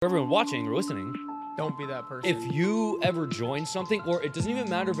For everyone watching or listening, Don't be that person. if you ever join something, or it doesn't even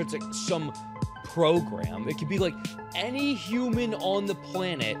matter if it's like some program, it could be like any human on the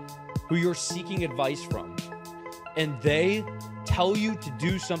planet who you're seeking advice from, and they tell you to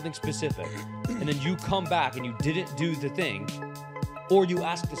do something specific, and then you come back and you didn't do the thing, or you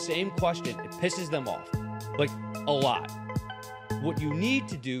ask the same question, it pisses them off, like a lot. What you need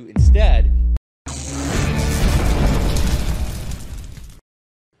to do instead.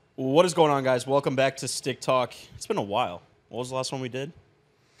 What is going on, guys? Welcome back to Stick Talk. It's been a while. What was the last one we did?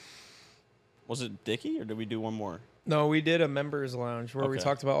 Was it Dickie, or did we do one more? No, we did a members lounge where we Okay.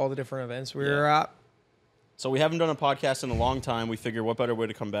 talked about all the different events we were at. So we haven't done a podcast in a long time. We figured what better way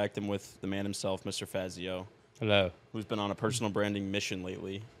to come back than with the man himself, Mr. Fazio, Hello. who's been on a personal branding mission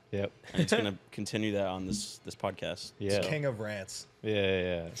lately. Yep. And it's going to continue that on this podcast. Yeah. King of rants.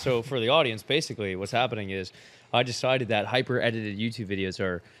 Yeah. So for the audience, basically what's happening is I decided that hyper-edited YouTube videos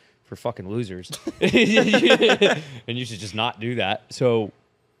are for fucking losers. And you should just not do that. So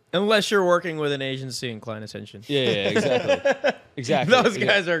Unless you're working with an agency in client attention. yeah, exactly. Exactly. Those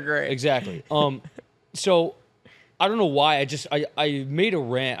guys are great. Exactly. So I don't know why I made a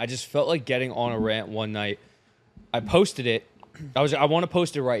rant. I just felt like getting on a rant one night. I posted it. I want to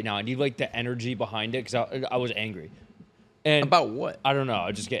post it right now. I need like the energy behind it because I was angry. And About what? I don't know.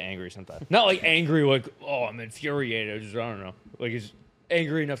 I just get angry sometimes. Not like angry, like, oh, I'm infuriated. I don't know. Like, it's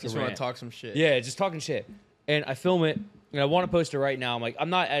angry enough to Just rant. want to talk some shit. Yeah, just talking shit. And I film it, and I want to post it right now. I'm like, I'm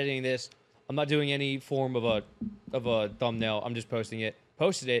not editing this. I'm not doing any form of a thumbnail. I'm just posting it.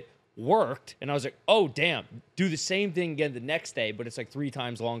 Posted it. Worked. And I was like, oh, damn. Do the same thing again the next day, but it's like 3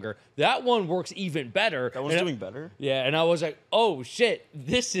 times longer. That one works even better. That one's doing better? Yeah, and I was like, oh, shit.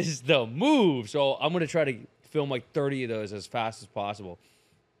 This is the move. So I'm going to try to film like 30 of those as fast as possible.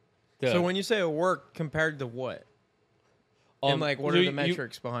 So when you say it worked, compared to what? And like, what are the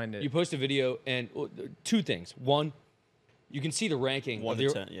metrics behind it? You post a video, and 2 things. One, you can see the ranking. 1 to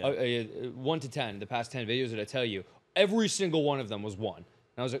 10, yeah. 1 to 10, the past 10 videos that I tell you, every single one of them was 1. And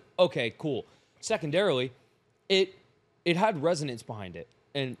I was like, okay, cool. Secondarily, it had resonance behind it.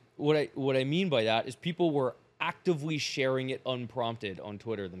 And what I mean by that is people were actively sharing it unprompted on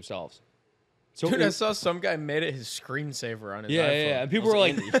Twitter themselves. So Dude, I saw some guy made it his screensaver on his iPhone. yeah. And people were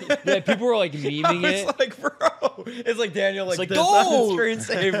like, people were like memeing it. It's like, bro, it's like Daniel like, like, this go! on his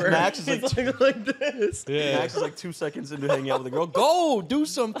screensaver. Max is like, He's like this. Yeah. Max is like 2 seconds into hanging out with a girl. Go, do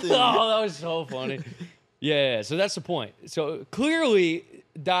something. Oh, that was so funny. Yeah, so that's the point. So clearly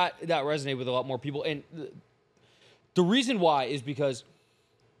that resonated with a lot more people. And the reason why is because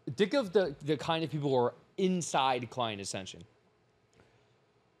think of the kind of people who are inside client ascension.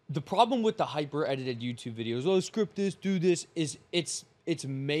 The problem with the hyper-edited YouTube videos, oh, script this, do this, is it's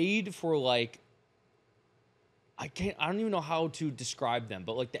made for like, I don't even know how to describe them,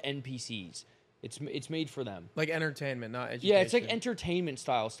 but like the NPCs. It's made for them. Like entertainment, not education. Yeah, it's like entertainment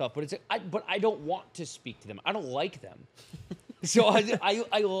style stuff, but it's like, but I don't want to speak to them. I don't like them. So I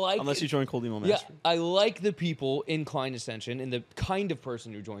like, Unless you join Cold Emo yeah, Master. I like the people in client ascension and the kind of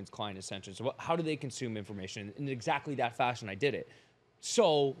person who joins client ascension. So how do they consume information? In exactly that fashion, I did it.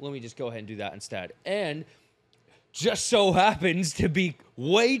 So let me just go ahead and do that instead. And just so happens to be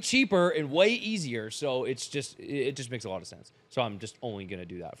way cheaper and way easier. So it just makes a lot of sense. So I'm just only going to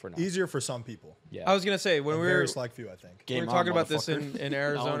do that for now. Easier for some people. Yeah. I was gonna say when A we were very select few, I think. we were Game on, talking about this motherfucker. in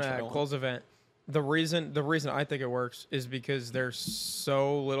Arizona at Trail. Cole's event. The reason I think it works is because there's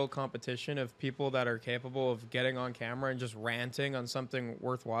so little competition of people that are capable of getting on camera and just ranting on something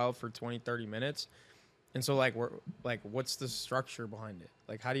worthwhile for 20, 30 minutes. And so what's the structure behind it?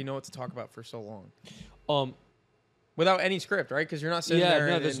 Like, how do you know what to talk about for so long? Without any script, right? Because you're not sitting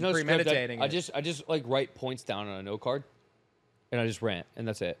there there's and no premeditating script. I just like write points down on a note card, and I just rant, and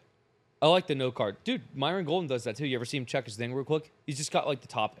that's it. I like the note card, dude. Myron Golden does that too. You ever see him check his thing real quick? He's just got like the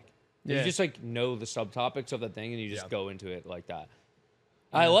topic. Yeah. You just like know the subtopics of that thing, and you just Yeah. go into it like that.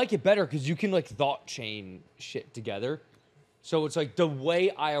 I like it better because you can like thought chain shit together. So it's like the way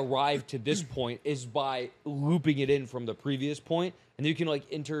I arrived to this point is by looping it in from the previous point, and you can like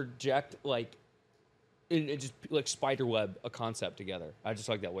interject like. It just like spider web a concept together. I just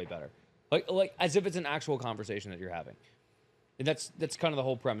like that way better. Like as if it's an actual conversation that you're having. And that's kind of the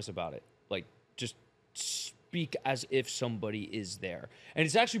whole premise about it. Like just speak as if somebody is there. And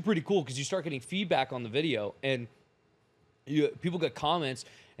it's actually pretty cool because you start getting feedback on the video and people get comments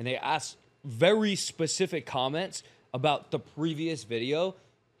and they ask very specific comments about the previous video.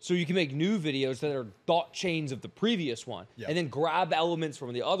 So you can make new videos that are thought chains of the previous one, Yep. and then grab elements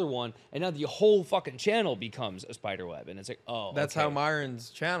from the other one, and now the whole fucking channel becomes a spider web. And it's like, oh, That's okay. how Myron's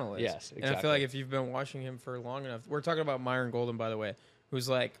channel is. Yes, And I feel exactly. like if you've been watching him for long enough, we're talking about Myron Golden, by the way. who's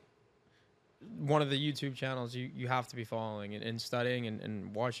like one of the YouTube channels you have to be following and studying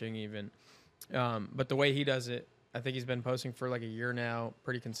and watching even. But the way he does it, I think he's been posting for like a year now,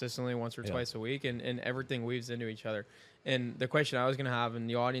 pretty consistently, once or twice a week, and everything weaves into each other. And the question I was going to have, and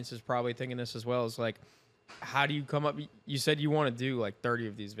the audience is probably thinking this as well, is like, how do you come up? You said you want to do like 30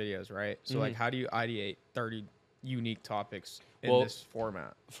 of these videos, right? So like, how do you ideate 30 unique topics in this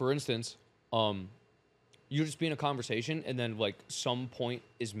format? For instance, you just be in a conversation, and then like some point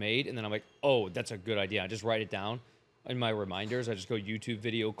is made, and then I'm like, oh, that's a good idea. I just write it down in my reminders. I just go YouTube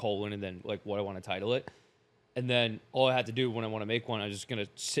video : and then like what I want to title it. And then all I have to do when I want to make one, I'm just going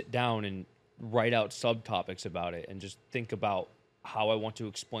to sit down and write out subtopics about it and just think about how I want to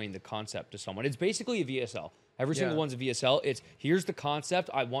explain the concept to someone. It's basically a VSL. Every single one's a VSL. It's here's the concept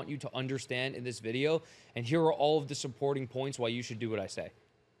I want you to understand in this video, and here are all of the supporting points why you should do what I say.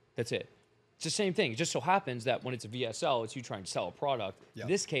 That's it. It's the same thing. It just so happens that when it's a VSL, it's you trying to sell a product. In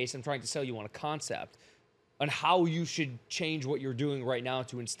this case, I'm trying to sell you on a concept on how you should change what you're doing right now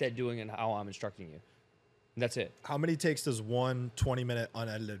to instead doing and how I'm instructing you. And that's it. How many takes does one 20-minute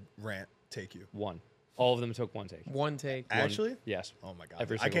unedited rant take you? One. All of them took one take. One take. Actually? Yes. Oh my god.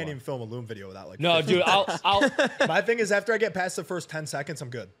 Every I single can't one. even film a Loom video without like. No, 50 dude. I'll. My thing is, after I get past the first 10 seconds, I'm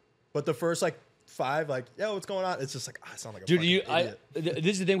good. But the first like 5, like, yo, what's going on? It's just like, I sound like a Dude, fucking idiot.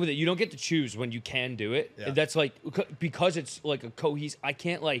 this is the thing with it. You don't get to choose when you can do it. Yeah. That's like because it's like a cohesive. I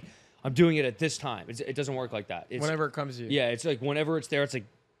can't like I'm doing it at this time. It doesn't work like that. It's, Whenever it comes to you. Yeah, it's like whenever it's there, it's like,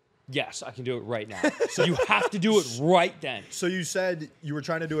 yes, I can do it right now. So you have to do it right then. So you said you were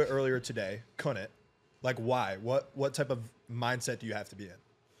trying to do it earlier today. Couldn't. Like, why? What type of mindset do you have to be in?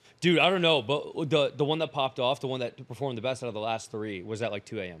 Dude, I don't know, but the one that popped off, the one that performed the best out of the last 3 was at like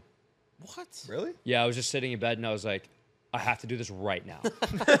 2 a.m. What? Really? Yeah, I was just sitting in bed and I was like, I have to do this right now.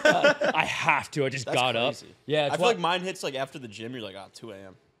 I have to. I just got crazy. up. Yeah, I feel like mine hits like after the gym. You're like, 2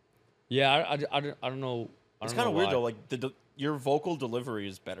 a.m. Yeah, I don't know. It's kind of weird though. Like your vocal delivery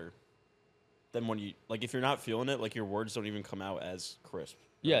is better than when you like if you're not feeling it. Like your words don't even come out as crisp.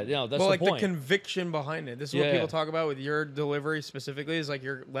 Yeah, no, that's well, the like point. the conviction behind it. This is what Yeah. people talk about with your delivery specifically is like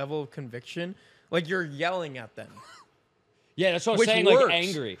your level of conviction. Like you're yelling at them. Yeah, that's what I was Which saying. works. Like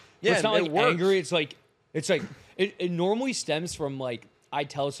angry. But Yeah, it's not it like works. angry. It's like it normally stems from like I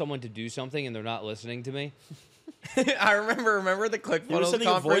tell someone to do something and they're not listening to me. I remember the You were ClickFunnels sending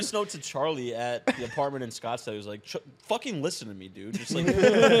a conference. voice note to Charlie at the apartment in Scottsdale. He was like, "Fucking listen to me, dude." Just like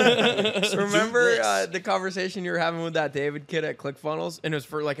Remember this. the conversation you were having with that David kid at ClickFunnels, and it was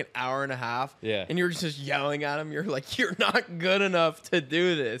for like an hour and a half. Yeah. And you were just yelling at him. You're like, "You're not good enough to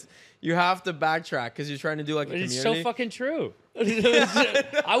do this. You have to backtrack because you're trying to do like a It's community." so fucking true.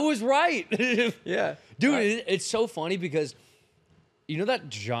 I was right. Yeah, Dude, it's so funny because you know that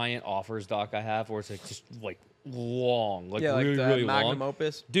giant offers doc I have where it's like just like long, like yeah, like really, the really magnum long.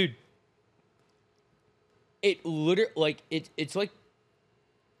 opus. Dude, it literally like it's like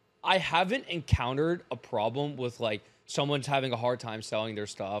I haven't encountered a problem with like someone's having a hard time selling their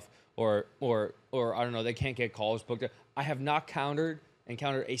stuff or I don't know, they can't get calls booked. I have not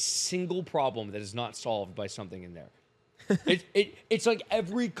encountered a single problem that is not solved by something in there. It's like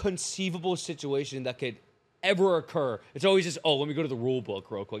every conceivable situation that could ever occur. It's always just, oh, let me go to the rule book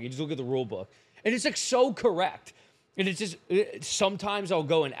real quick. You just look at the rule book. And it's like so correct. And it's just, sometimes I'll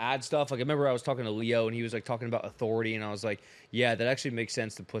go and add stuff. Like I remember I was talking to Leo and he was like talking about authority. And I was like, yeah, that actually makes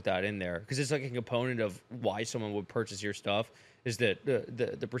sense to put that in there. Because it's like a component of why someone would purchase your stuff is that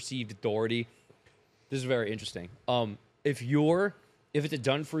the perceived authority. This is very interesting. If it's a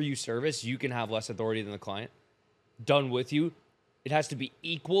done for you service, you can have less authority than the client. Done with you, it has to be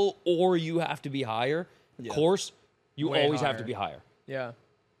equal or you have to be higher. Of course, you Way always have higher. to be higher. Yeah.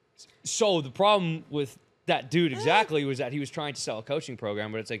 So the problem with that dude exactly was that he was trying to sell a coaching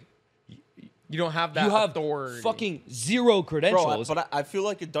program, but it's like You don't have that you have authority. fucking zero credentials. Bro, but I feel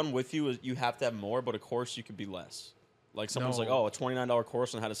like it done with you is you have to have more, but a course you could be less. Like someone's No. like, oh, a $29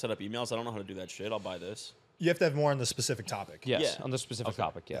 course on how to set up emails. I don't know how to do that shit. I'll buy this. You have to have more on the specific topic. Yes, Yeah. on the specific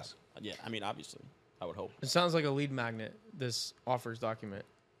topic, yes. Yeah, I mean, obviously, I would hope. It sounds like a lead magnet. This offers document.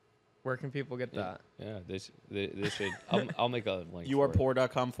 Where can people get that? Yeah, they should. I'll make a link. for it.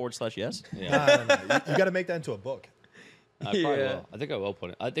 youarepoor.com/yes. Yeah, No. You got to make that into a book. I probably Yeah. will. I think I will put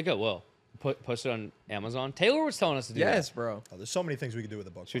it. I think I will post it on Amazon. Taylor was telling us to do Yes, that. bro. Oh, there's so many things we could do with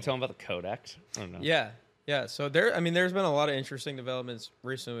a book. Should we tell him about the codex? I don't know. Yeah. Yeah. So there's been a lot of interesting developments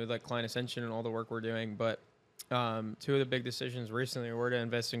recently with like client ascension and all the work we're doing. But two of the big decisions recently were to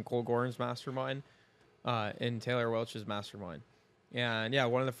invest in Cole Goran's mastermind, in Taylor Welch's mastermind. And yeah,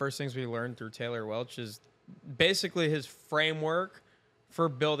 one of the first things we learned through Taylor Welch is basically his framework for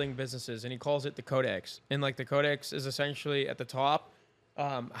building businesses. And he calls it the codex. And like the codex is essentially at the top,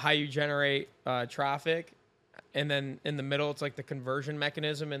 how you generate traffic, and then in the middle it's like the conversion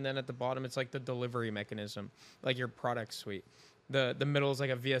mechanism, and then at the bottom it's like the delivery mechanism, like your product suite. The middle is like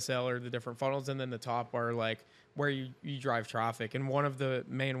a VSL or the different funnels, and then the top are like where you drive traffic. And one of the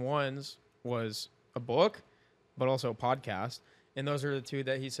main ones was a book, but also a podcast. And those are the two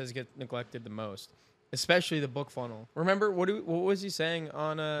that he says get neglected the most, especially the book funnel. Remember, what was he saying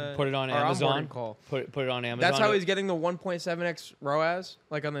on Put it on our Amazon. onboarding call? Put it on Amazon. That's how he's getting the 1.7x ROAS,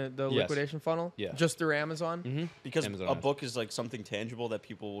 like on the Yes. liquidation funnel, Yeah. just through Amazon. Mm-hmm. Because Amazon a has. book is like something tangible that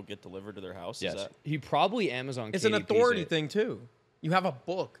people will get delivered to their house. Yes. Is that? He probably Amazon. It's an KDPs authority it. thing too. You have a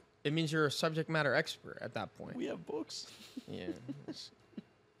book. It means you're a subject matter expert at that point. We have books. Yeah.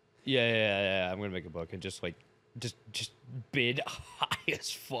 Yeah. I'm gonna make a book and just bid high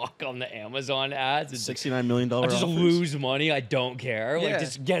as fuck on the Amazon ads. It's $69 million I just offers. lose money. I don't care. Yeah. Like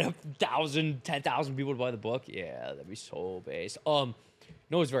just get 1,000, 10,000 people to buy the book. Yeah, that'd be so base.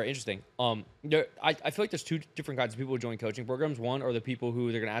 No, it's very interesting. I feel like there's two different kinds of people who join coaching programs. One are the people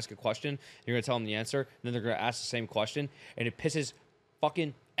who they're gonna ask a question, and you're gonna tell them the answer, and then they're gonna ask the same question, and it pisses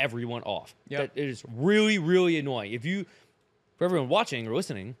fucking everyone off. Yep. That it is really, really annoying. For everyone watching or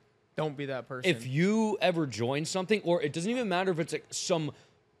listening, Don't be that person. if you ever join something, or it doesn't even matter if it's like some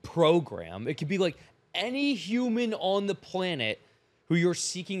program, it could be like any human on the planet who you're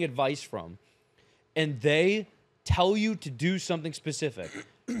seeking advice from, and they tell you to do something specific,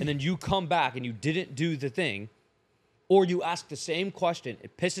 and then you come back and you didn't do the thing, or you ask the same question,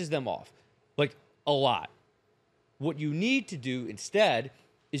 it pisses them off, like a lot. What you need to do instead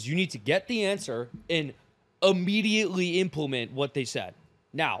is you need to get the answer and immediately implement what they said.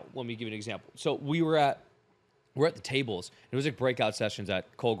 Now, let me give you an example. So we're at the tables. It was like breakout sessions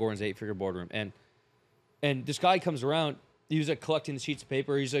at Cole Gordon's 8-figure boardroom, and this guy comes around. He was like collecting the sheets of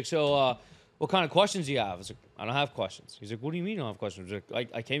paper. He's like, "So, what kind of questions do you have?" I was like, "I don't have questions." He's like, "What do you mean you don't have questions?" I was like,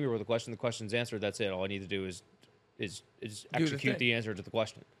 I came here with a question. The question's answered. That's it. All I need to do is execute the answer to the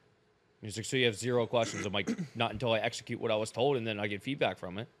question. And he's like, "So you have 0 questions?" I'm like, "Not until I execute what I was told, and then I get feedback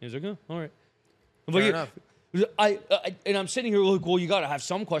from it." He's like, "Oh, all right." I'm Fair like, enough. And I'm sitting here like, "Well, you got to have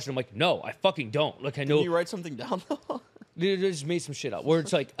some question." I'm like, "No, I fucking don't." Like, I know Can you write something down though? they just made some shit up where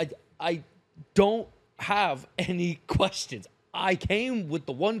it's like, I don't have any questions. I came with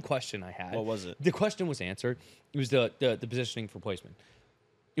the one question I had. What was it? The question was answered. It was the positioning for placement.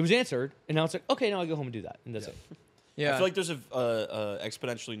 It was answered, and now it's like, okay, now I go home and do that, and that's it. Yeah. I feel like there's a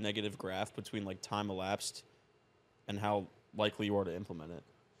exponentially negative graph between like time elapsed and how likely you are to implement it.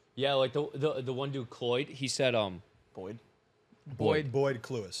 Yeah, like the one dude, Cloyd, he said, Boyd. Boyd. Boyd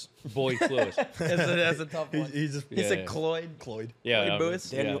Cluis. Boyd Cluis. That's a tough one. He just He said yeah. Cloyd. Cloyd. Yeah, Boyd no, Lewis?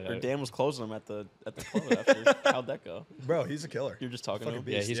 Dan was closing him at the club after. How'd that go? Bro, he's a killer. You're just talking to Fucking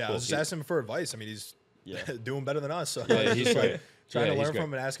him. Yeah, beast. he's I cool. was just asking him for advice. I mean, he's Yeah. doing better than us. So Yeah, he's just great. trying Yeah, to he's learn great. from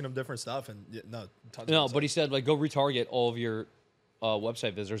him and asking him different stuff. And tons of No, good but he stuff. said, like, go retarget all of your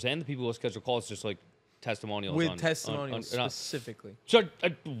website visitors and the people who schedule calls, just like testimonials. With on- testimonials on- on- specifically. So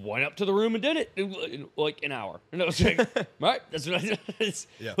I went up to the room and did it in like an hour. And I was like, right, that's what I did. It's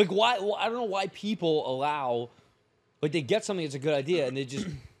Yeah. like, why? Well, I don't know why people allow, like, they get something that's a good idea and they just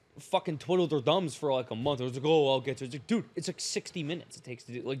fucking twiddle their thumbs for like a month. It was like, oh, I'll get to it. It's like, dude, it's like 60 minutes it takes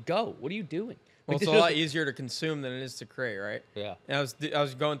to do. Like, go. What are you doing? Well, Like, it's a lot easier to consume than it is to create, right? Yeah. And I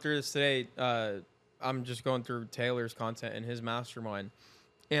was going through this today. I'm just going through Taylor's content in his mastermind.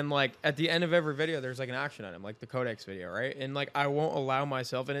 And like at the end of every video, there's like an action item, like the Codex video, right? And like I won't allow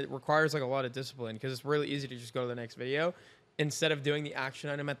myself, and it requires like a lot of discipline because it's really easy to just go to the next video instead of doing the action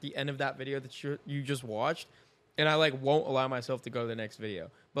item at the end of that video that you just watched. And I like won't allow myself to go to the next video.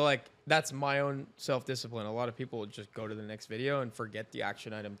 But like that's my own self-discipline. A lot of people will just go to the next video and forget the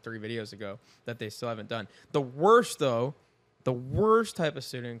action item 3 videos ago that they still haven't done. The worst though, the worst type of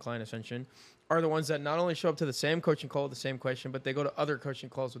student in client ascension are the ones that not only show up to the same coaching call with the same question, but they go to other coaching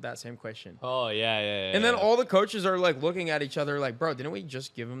calls with that same question. Oh, yeah. And then all the coaches are like looking at each other like, bro, didn't we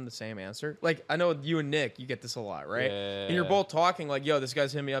just give him the same answer? Like, I know you and Nick, you get this a lot, right? Yeah. And you're both talking like, yo, this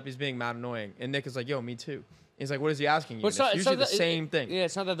guy's hitting me up. He's being mad annoying. And Nick is like, yo, me too. He's like, what is he asking you? But And it's usually the that- same thing. Yeah,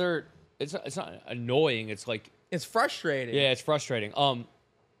 it's not that they're, it's not annoying. It's like, It's frustrating. yeah, it's frustrating.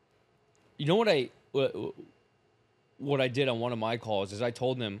 You know what I did on one of my calls is I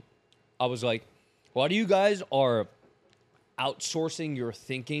told them, I was like, a lot of you guys are outsourcing your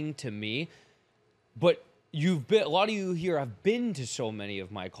thinking to me, but a lot of you here have been to so many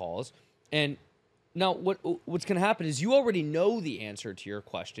of my calls, and now what's going to happen is you already know the answer to your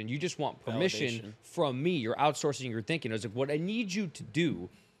question. You just want permission Validation. from me. You're outsourcing your thinking. I was like, what I need you to do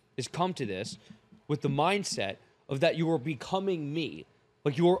is come to this with the mindset of that you are becoming me.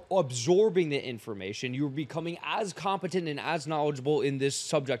 Like you're absorbing the information. You're becoming as competent and as knowledgeable in this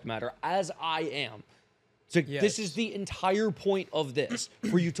subject matter as I am. So this is the entire point of this,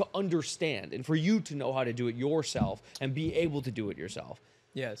 for you to understand and for you to know how to do it yourself and be able to do it yourself.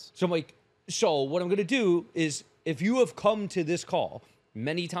 Yes. So I'm like, so what I'm going to do is, if you have come to this call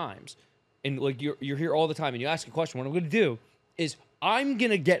many times and like you're here all the time and you ask a question, what I'm going to do is I'm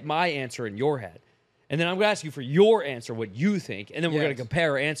going to get my answer in your head. And then I'm going to ask you for your answer, what you think. And then we're going to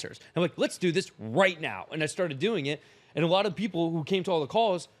compare answers. I'm like, let's do this right now. And I started doing it. And a lot of people who came to all the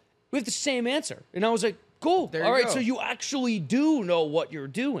calls, we have the same answer. And I was like, cool. All right. So you actually do know what you're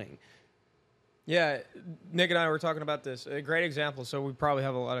doing. Yeah. Nick and I were talking about this. A great example. So we probably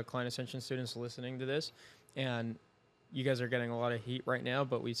have a lot of client ascension students listening to this. And you guys are getting a lot of heat right now,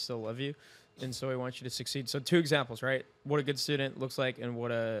 but we still love you. And so we want you to succeed. So 2 examples, right? What a good student looks like and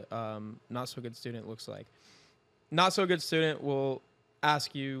what a not so good student looks like. Not so good student will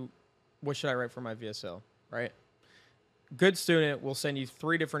ask you, what should I write for my VSL, right? Good student will send you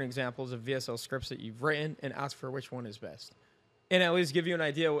 3 different examples of VSL scripts that you've written and ask for which one is best. And at least give you an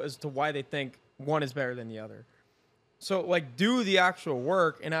idea as to why they think one is better than the other. So like do the actual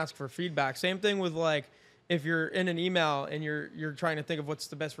work and ask for feedback. Same thing with like, if you're in an email and you're trying to think of what's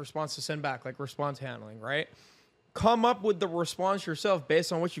the best response to send back, like response handling, right? Come up with the response yourself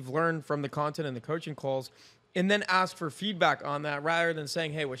based on what you've learned from the content and the coaching calls, and then ask for feedback on that rather than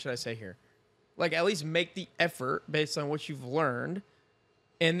saying, hey, what should I say here? Like at least make the effort based on what you've learned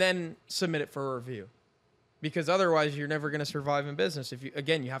and then submit it for a review. Because otherwise you're never going to survive in business. If you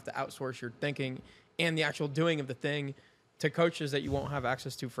have to outsource your thinking and the actual doing of the thing to coaches that you won't have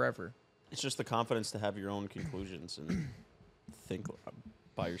access to forever. It's just the confidence to have your own conclusions and think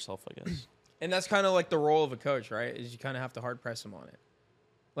by yourself, I guess. And that's kind of like the role of a coach, right? Is you kind of have to hard press them on it.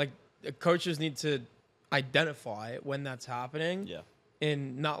 Like coaches need to identify when that's happening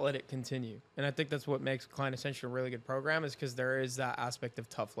and not let it continue. And I think that's what makes Client Ascension a really good program, is because there is that aspect of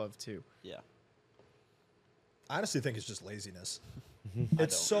tough love too. Yeah. I honestly think it's just laziness.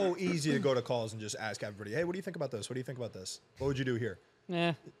 It's so easy to go to calls and just ask everybody, hey, what do you think about this? What do you think about this? What would you do here?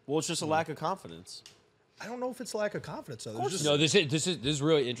 Yeah. Well, it's just a lack of confidence. I don't know if it's a lack of confidence though. No, this is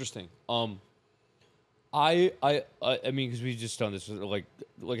really interesting. I mean, because we've just done this with like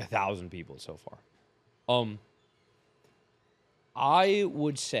 1,000 people so far. I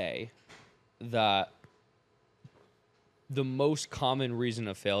would say that the most common reason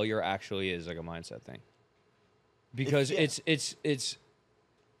of failure actually is like a mindset thing, because it's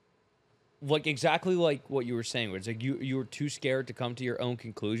like exactly like what you were saying, where it's like you were too scared to come to your own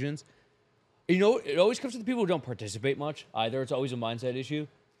conclusions. You know, it always comes to the people who don't participate much either. It's always a mindset issue.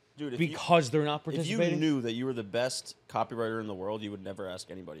 Dude, because they're not participating. If you knew that you were the best copywriter in the world, you would never ask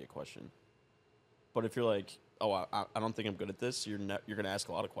anybody a question. But if you're like, oh, I don't think I'm good at this, you're going to ask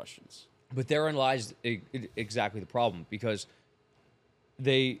a lot of questions. But therein lies exactly the problem, because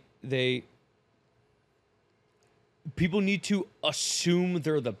people need to assume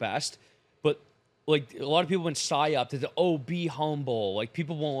they're the best, but like a lot of people in PSYOP, be humble. Like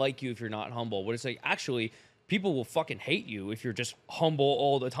people won't like you if you're not humble. But it's like actually people will fucking hate you if you're just humble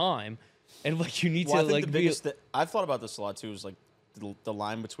all the time, and like you need to I think like the biggest I've thought about this a lot too, is like the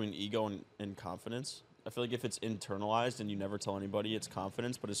line between ego and confidence. I feel like if it's internalized and you never tell anybody, it's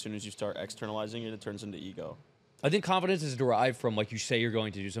confidence. But as soon as you start externalizing it, it turns into ego. I think confidence is derived from like you say you're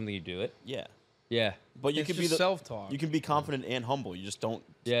going to do something, you do it. Yeah. Yeah. But you It's can just be self-talk. You can be confident and humble. You just don't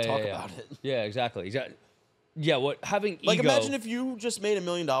talk about it. Yeah, exactly. Yeah, having Like ego. imagine if you just made $1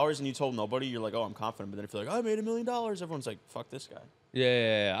 million and you told nobody, you're like, oh, I'm confident. But then if you're like, I made $1 million, everyone's like, fuck this guy.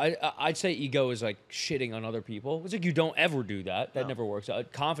 Yeah. I'd say ego is like shitting on other people. It's like you don't ever do that. That never works.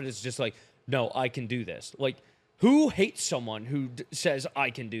 Confidence is just like, no, I can do this. Like, who hates someone who says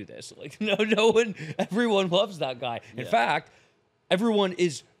I can do this? Like, no one. Everyone loves that guy. In fact, everyone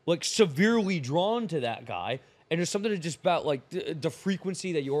is like severely drawn to that guy. And there's something just about like the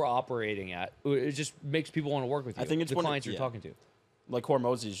frequency that you're operating at. It just makes people want to work with you. I think it's the one clients you're talking to. Like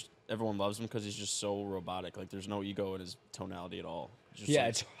Hormozy, everyone loves him because he's just so robotic. Like there's no ego in his tonality at all. Just Yeah, like,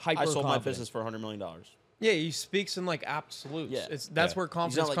 it's hyper. I sold my business for $100 million. Yeah, he speaks in like absolutes. Yeah. That's where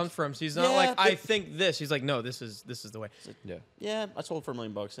confidence like, comes from. So he's not like, I think this. He's like, no, this is the way. Like, yeah, I sold for $1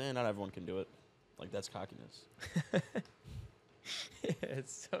 million. Not everyone can do it. Like that's cockiness.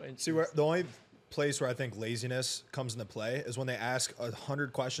 It's so interesting. See, where the only place where I think laziness comes into play is when they ask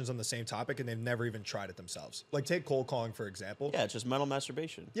 100 questions on the same topic and they've never even tried it themselves. Like take cold calling, for example. Yeah, it's just mental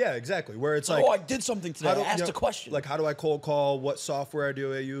masturbation. Yeah, exactly. Where it's like, oh, I did something today. I asked a question. Like, how do I cold call? What software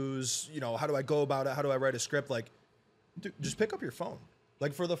do I use? You know, how do I go about it? How do I write a script? Like, dude, just pick up your phone.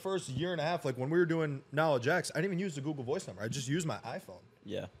 Like for the first year and a half, like when we were doing Knowledge X, I didn't even use the Google Voice number. I just used my iPhone.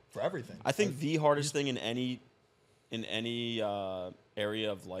 Yeah. for everything. I think the hardest thing in any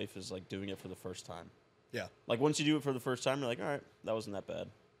area of life is like doing it for the first time. Yeah. Like once you do it for the first time, you're like, all right, that wasn't that bad.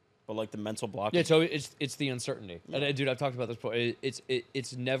 But like the mental block. Yeah, so it's the uncertainty. And dude, I've talked about this before.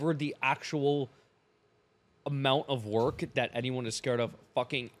 It's never the actual amount of work that anyone is scared of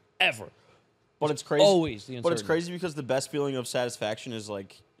fucking ever. But it's crazy. Always the uncertainty. But it's crazy because the best feeling of satisfaction is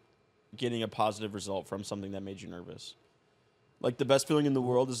like getting a positive result from something that made you nervous. Like the best feeling in the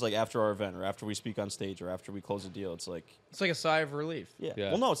world is like after our event or after we speak on stage or after we close a deal. It's like a sigh of relief. yeah. Yeah.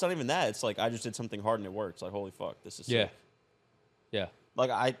 Well, no, it's not even that. It's like I just did something hard and it worked. It's like holy fuck, this is Yeah. sick. Yeah. Like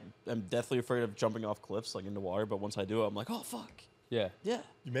I am deathly afraid of jumping off cliffs like into water, but once I do it, I'm like, oh fuck, Yeah. yeah.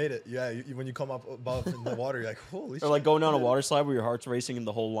 You made it. Yeah. When you come up above in the water, you're like, holy shit. Or like going down a water slide where your heart's racing in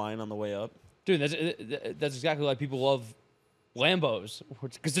the whole line on the way up. Dude, that's exactly why people love Lambos,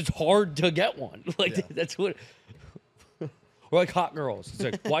 because it's hard to get one. Like Yeah. that's what. Or like hot girls.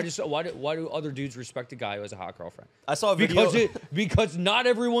 It's like why do other dudes respect a guy who has a hot girlfriend? I saw a video. Because not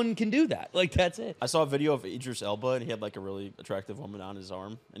everyone can do that. Like that's it. I saw a video of Idris Elba and he had like a really attractive woman on his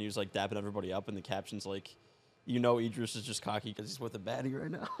arm and he was like dapping everybody up and the caption's like, you know, Idris is just cocky because he's with a baddie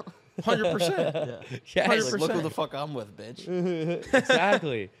right now. 100%. Yeah. Yes, Like, look who the fuck I'm with, bitch.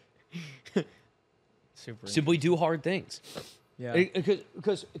 exactly. Super. Simply do hard things. Yeah.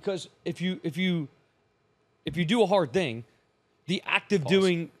 Because if you do a hard thing, the act of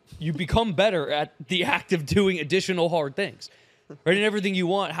doing, you become better at the act of doing additional hard things. Right? And everything you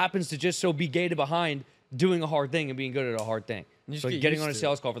want happens to just so be gated behind doing a hard thing and being good at a hard thing. You just So get getting used on a to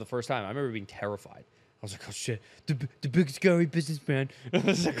sales call for the first time, I remember being terrified. I was like, oh shit, the biggest scary businessman. I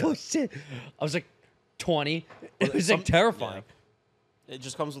was like, oh shit. I was like 20. It was like terrifying. Yeah. It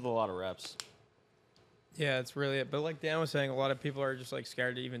just comes with a lot of reps. Yeah, it's really it. But like Dan was saying, a lot of people are just like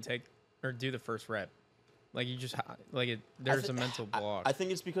scared to even take or do the first rep. Like you just there's a mental block. I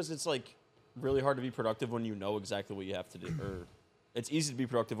think it's because it's like really hard to be productive when you know exactly what you have to do. Or it's easy to be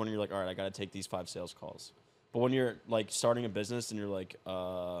productive when you're like, all right, I got to take these 5 sales calls. But when you're like starting a business and you're like,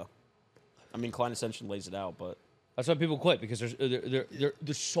 I mean, Client Ascension lays it out, but That's why people quit, because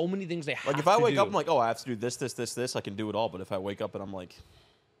there's so many things they have like if to I wake do. up, I'm like, oh, I have to do this, I can do it all. But if I wake up and I'm like,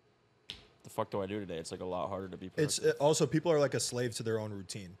 the fuck do I do today? It's like a lot harder to be productive. It's also people are like a slave to their own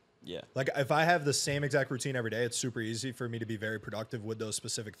routine. Yeah. Like if I have the same exact routine every day, it's super easy for me to be very productive with those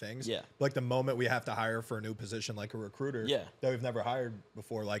specific things. Yeah. Like the moment we have to hire for a new position, like a recruiter Yeah. that we've never hired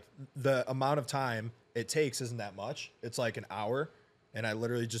before, like the amount of time it takes isn't that much. It's like an hour. And I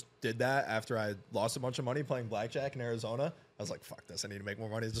literally just did that after I lost a bunch of money playing blackjack in Arizona. I was like, fuck this, I need to make more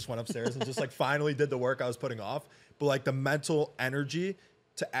money. I just went upstairs and just like finally did the work I was putting off. But like the mental energy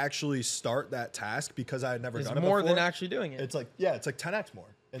to actually start that task, because I had never It's done it more before. than actually doing it. It's like, yeah, it's like 10x more.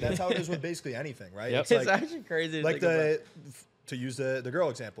 And that's how it is with basically anything, right? Yep. It's It's like, actually crazy. To like think about. to use the girl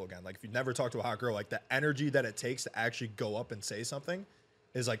example again, like if you never talk to a hot girl, like the energy that it takes to actually go up and say something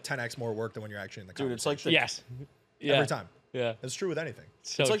is like 10x more work than when you're actually in the Dude, conversation. it's like the, Yes. Yeah. every time. Yeah. It's true with anything.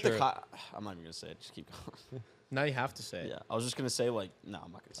 So it's like true. I'm not even gonna say it. Just keep going. Now you have to say it. Yeah, I was just gonna say like, no,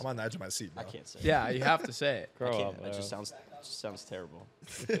 I'm not gonna say I'm on the edge of my seat, I bro. can't say it. Yeah, you have to say it. I Grow can't. up, It bro. just sounds terrible.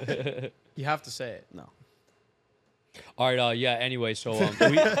 You have to say it. No. All right. Yeah. Anyway, so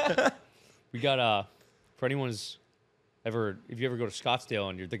we got for anyone's ever, if you ever go to Scottsdale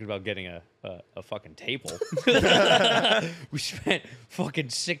and you're thinking about getting a fucking table, we spent fucking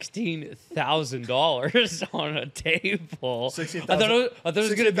 $16,000 on a table. 16,000 I thought it was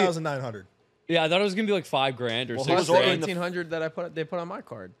gonna be. 16,900. Yeah, I thought it was gonna be like $5,000 or Well, Plus who's the ordering $6,000. the- 1,800 that they put on my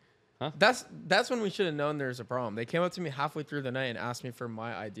card. Huh? That's when we should have known there's a problem. They came up to me halfway through the night and asked me for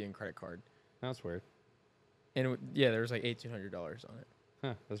my ID and credit card. That's weird. And yeah, there was like $1,800 on it.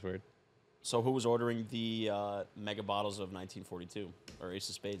 Huh, that's weird. So who was ordering the mega bottles of 1942 or Ace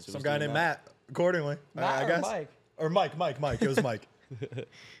of Spades? Who Some was guy doing named that? Matt, accordingly. I guess. Mike? Or Mike. It was Mike.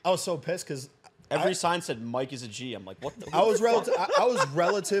 I was so pissed because Every sign said Mike is a G. I'm like, what the? I was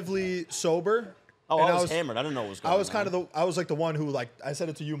relatively sober. Oh, and I was hammered. I didn't know what was going on. I was like the one who, like, I said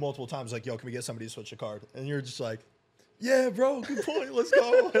it to you multiple times, like, yo, can we get somebody to switch a card? And you're just like, yeah, bro, good point, let's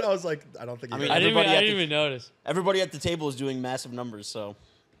go. And I was like, I don't think. I You mean, I didn't Everybody at the- even notice. Everybody at the table is doing massive numbers, so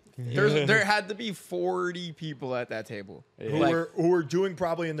There had to be 40 people at that table. who Like, were doing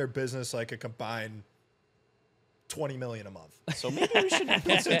probably in their business like a combined 20 million a month. so maybe we should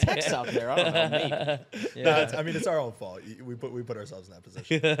put some text out there. I don't know, maybe. yeah. No, I mean, it's our own fault. We put ourselves in that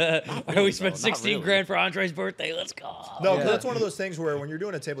position. All right, we spent though, not 16 really. grand for Andre's birthday. Let's go. No, 'cause Yeah. that's one of those things where when you're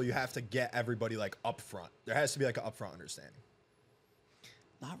doing a table, you have to get everybody like up front. There has to be like an upfront understanding.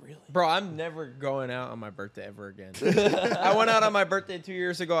 Not really. Bro, I'm never going out on my birthday ever again. I went out on my birthday 2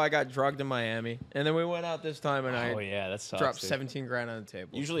 years ago. I got drugged in Miami, and then we went out this time, and Oh I yeah, that sucks. dropped dude. 17 grand on the table.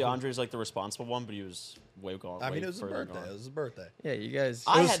 Usually Andre's like the responsible one, but he was way gone. I mean, way it was his further birthday. gone. It was his birthday. Yeah, you guys.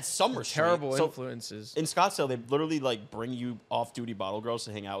 I it was had some restraint. terrible So, influences. in Scottsdale, they literally like bring you off-duty bottle girls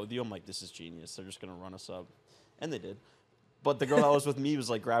to hang out with you. I'm like, this is genius. They're just gonna run us up, and they did. But the girl that was with me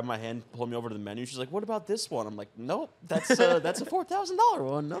was like grabbing my hand, pulling me over to the menu. She's like, "What about this one?" I'm like, "Nope, that's a $4,000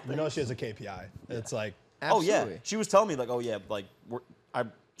 one. Nothing." You know, she has a KPI. It's like, Oh yeah, Absolutely. she was telling me like, "Oh yeah, like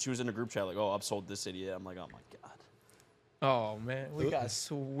she was in a group chat like, "Oh, I've sold this idiot." I'm like, "Oh my god." Oh man, we got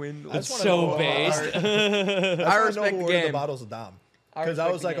swindled. I just wanna So know- based. I I respect know the who ordered game. the bottles of Dom. I Because I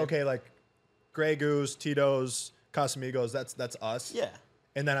respect was the like, game. okay, like Grey Goose, Tito's, Casamigos, that's us. Yeah.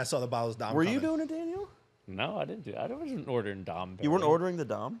 And then I saw the bottles of Dom. Were you coming. doing it, Daniel? No, I didn't do. I wasn't ordering Dom. You weren't Perry. ordering the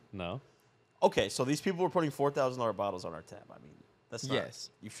Dom? No. Okay, so these people were putting $4,000 bottles on our tab. I mean, that's not. Yes.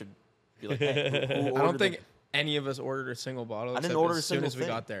 You should be like, hey, who I ordered don't think the- any of us ordered a single bottle. I didn't except order as a soon single as we thing.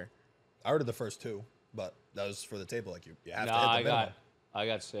 got there. I ordered the first two, but that was for the table. Like, you have No, to hit the I minimum.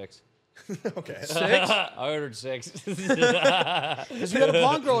 got 6. Okay. I ordered 6. Because you had a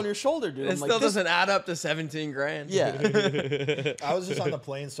blonde girl on your shoulder, dude. It I'm still like, this- doesn't add up to 17 grand. Yeah. I was just on the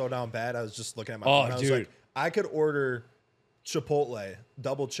plane so down bad. I was just looking at my Oh, phone. I was dude. like, I could order Chipotle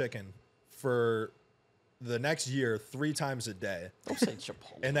double chicken for the next year 3 times a day, Don't say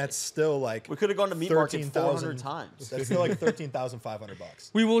Chipotle. and that's still like We could have gone to meat market 13,000 400 times. That's still like $13,500.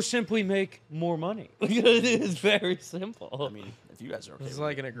 We will simply make more money. It's very simple. I mean, if you guys are okay. It's with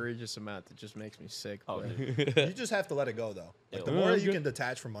like an egregious amount that just makes me sick. Oh, but- dude. You just have to let it go, though. Like, the Yeah. more you can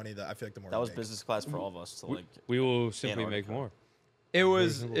detach from money, I feel like the more That you was make. business class for all of us to like. We will simply make Antarctica. more. It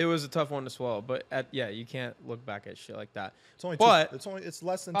was a tough one to swallow, but you can't look back at shit like that. It's only But- it's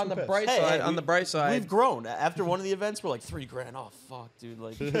less than On 2 the pips. bright Hey, side, hey, on the bright side, We've grown. After one of the events, we're like $3,000. Oh fuck, dude.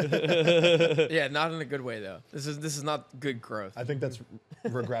 Like, yeah, not in a good way though. This is not good growth. I think that's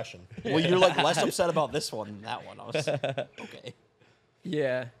regression. well, you're like less upset about this one than that one. I was okay.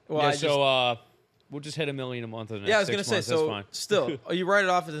 Yeah. Well, Yeah, I just, so we'll just hit $1 million a month in the next yeah, I was 6 gonna say. months. So That's fine. still, you write it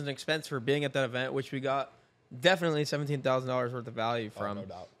off as an expense for being at that event, which we got definitely $17,000 worth of value from. no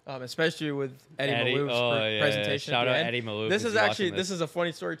doubt. Especially with Eddie, Eddie, Malouf's oh, yeah, presentation. shout at the out end. Eddie Malouf This if is you're actually watching this. this is a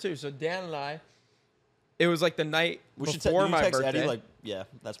funny story too. So Dan and I, it was like the night We should before you my text birthday. Eddie like, yeah,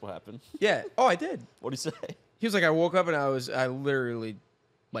 that's what happened. Yeah. Oh, I did. What'd he say? He was like, I woke up and I literally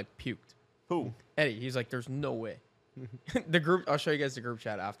like puked. Who? Eddie, he's like, there's no way. The group, I'll show you guys the group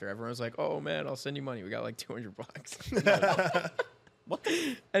chat after. Everyone was like, oh man, I'll send you money. We got like $200. What?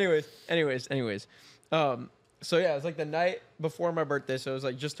 The? Anyways. So yeah, it was like the night before my birthday. So it was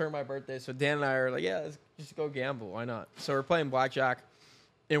like just turned my birthday. So Dan and I are like, yeah, let's just go gamble. Why not? So we're playing blackjack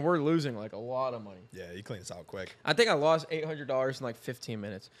and we're losing like a lot of money. Yeah, you clean this out quick. I think I lost $800 in like 15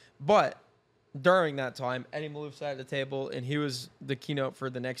 minutes. But during that time, Eddie Malouf sat at the table and he was the keynote for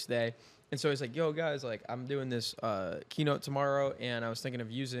the next day. And so he's like, yo, guys, like I'm doing this keynote tomorrow. And I was thinking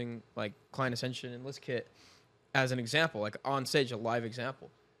of using like Client Ascension and List Kit as an example, like on stage, a live example.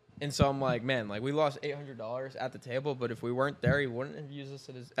 And so I'm like, man, like we lost $800 at the table. But if we weren't there, he wouldn't have used this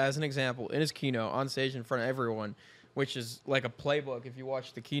as an example in his keynote on stage in front of everyone, which is like a playbook. If you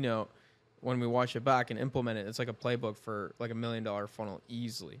watch the keynote, when we watch it back and implement it, it's like a playbook for like $1 million funnel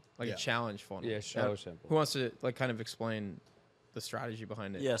easily, like Yeah. a challenge funnel. Yeah, so simple. Who wants to like kind of explain the strategy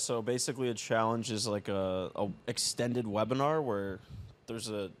behind it? Yeah. So basically, a challenge is like a extended webinar where there's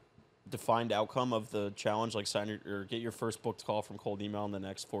a defined outcome of the challenge, like sign or get your first booked call from cold email in the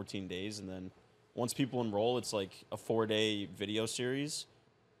next 14 days, and then once people enroll, it's like a 4-day video series.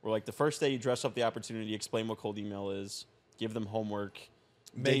 Where like the first day you dress up the opportunity, explain what cold email is, give them homework,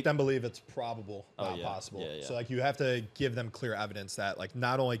 Make them believe it's probable, Oh, not yeah. possible. Yeah, yeah. So like you have to give them clear evidence that like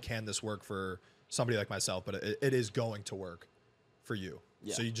not only can this work for somebody like myself, but it is going to work for you.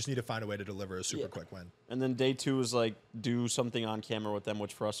 Yeah. So you just need to find a way to deliver a super Yeah. quick win. And then day 2 is like do something on camera with them,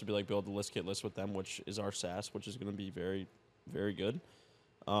 which for us would be like build the list kit list with them, which is our SaaS, which is going to be very, very good.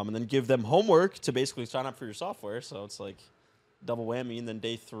 And then give them homework to basically sign up for your software. So it's like double whammy. And then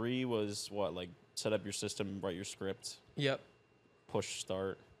day 3 was what, like set up your system, write your script, Yep. push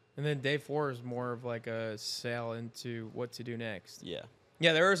start. And then day 4 is more of like a sail into what to do next. Yeah.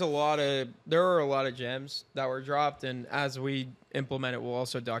 Yeah, there are a lot of gems that were dropped, and as we implement it, we'll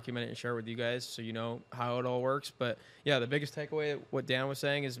also document it and share it with you guys so you know how it all works. But yeah, the biggest takeaway, what Dan was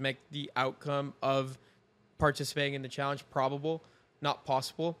saying, is make the outcome of participating in the challenge probable, not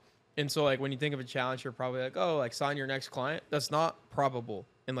possible. And so like when you think of a challenge, you're probably like, oh, like sign your next client. That's not probable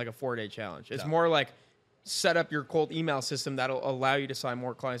in like a 4-day challenge. It's No. more like set up your cold email system that'll allow you to sign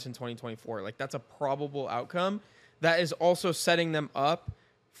more clients in 2024. Like that's a probable outcome. That is also setting them up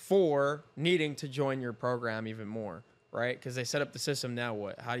for needing to join your program even more, right? Because they set up the system. Now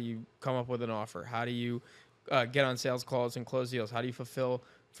what? How do you come up with an offer? How do you get on sales calls and close deals? How do you fulfill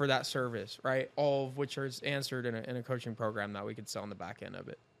for that service, right? All of which is answered in a coaching program that we could sell on the back end of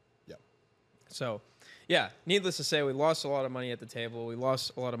it. Yep. So, yeah, needless to say, we lost a lot of money at the table. We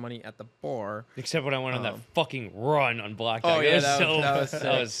lost a lot of money at the bar. Except when I went on that fucking run on blackjack. Oh, yeah, that that was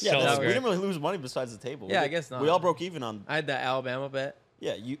was sick. so Yeah, we great. didn't really lose money besides the table. Yeah, I guess not. We all broke even on. I had that Alabama bet.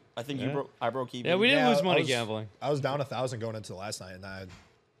 Yeah, I think you Yeah. broke. I broke even. Yeah, we didn't Yeah, lose money I was- gambling. I was down 1,000 going into the last night, and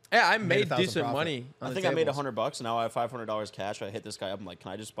Yeah, I Made made 1,000 decent profit. money. On I think I made $100, and now I have $500 cash. I hit this guy up. I'm like, "Can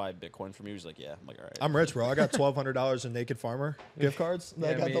I just buy Bitcoin from you?" He's like, "Yeah." I'm like, "All right." I'm rich, bro. I got $1,200 in Naked Farmer gift cards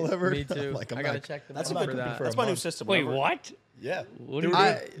that got delivered. Me too. I'm like, I gotta check the That's mail a for good- that. for That's a my new month. system. Wait, Whenever- what? Yeah, What they do were,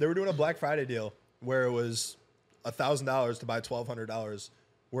 you doing, they were doing a Black Friday deal where it was $1,000 to buy $1,200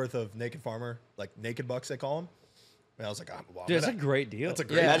 worth of Naked Farmer, like Naked Bucks they call them. And I was like, well, Dude, that's a great deal. That's a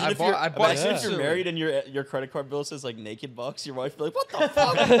great. Yeah, Imagine I if bought- you're, I bought imagine if you're two. married and your credit card bill says like naked bucks. Your wife be like, "What the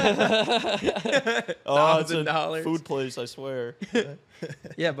fuck?" Oh, it's a $1,000. food place. I swear.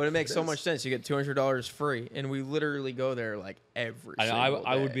 Yeah, but it makes so much sense. You get $200 free, and we literally go there like every I, single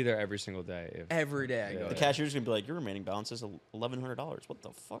I would day. be there every single day. If, Every day I go Yeah. The there. cashier's gonna be like, "Your remaining balance is $1,100. What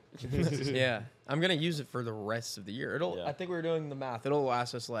the fuck?" Yeah, I'm gonna use it for the rest of the year. It'll. Yeah. I think we were doing the math. It'll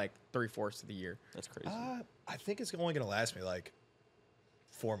last us like 3/4 of the year. That's crazy. I think it's only gonna last me like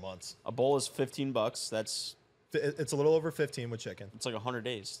 4 months. A bowl is $15. That's It's a little over 15 with chicken. it's like 100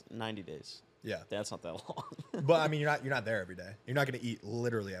 days, 90 days. Yeah, That's not that long. but I mean, you're not there every day. You're not gonna eat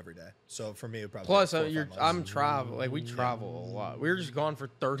literally every day. So for me, it would probably Plus, be 4 or 5 months. I'm travel. Like we travel a lot. We were just gone for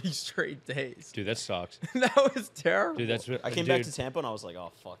 30 straight days. dude, that sucks. That was terrible. Dude, that's what I came back to Tampa and I was like,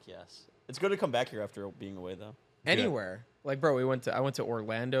 "Oh fuck yes." It's good to come back here after being away though. Anywhere. Like, bro, I went to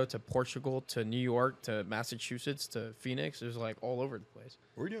Orlando, to Portugal, to New York, to Massachusetts, to Phoenix. It was like all over the place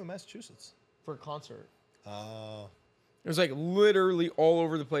What were you doing in Massachusetts? for a concert. Uh, It was like literally all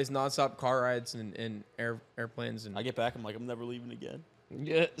over the place, nonstop car rides and airplanes and I get back, I'm like, I'm never leaving again.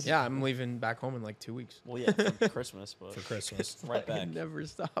 Yes. yeah, I'm leaving back home in like 2 weeks. Well, yeah, for Christmas, but for Christmas. right back. It never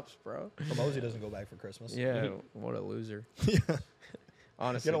stops, bro. Promosi doesn't go back for Christmas. Yeah, what a loser. You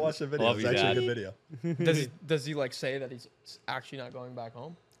Honestly, gotta watch the video. Love It's you, actually Dad. a good video. does he like say that he's actually not going back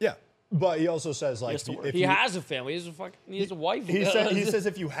home? Yeah, but he also says like has to work. if He you, has a family. He has a wife. he says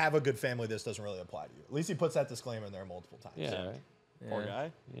if you have a good family, this doesn't really apply to you. At least he puts that disclaimer in there multiple times. Yeah. Right? Poor Yeah.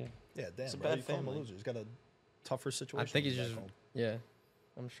 guy. Yeah. Yeah, damn. It's a bro, bad you call him a family. loser. He's got a tougher situation. I think he's back just home. yeah,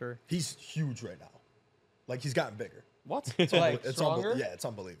 I'm sure. He's huge right now. Like he's gotten bigger. What? Like It's stronger? yeah, it's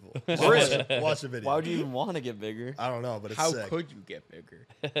unbelievable. Where is it? Watch the video. Why would you even want to get bigger? I don't know, but it's How sick. could you get bigger?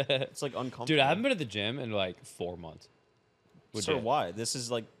 It's like uncomfortable. Dude, I haven't been at the gym in like 4 months. So Legit. why? This is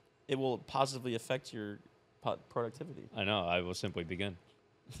like, it will positively affect your productivity. I know. I will simply begin.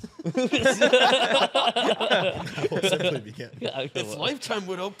 Will simply begin. If Lifetime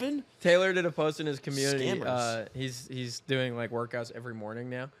would open, Taylor did a post in his community. Scammers. He's doing like workouts every morning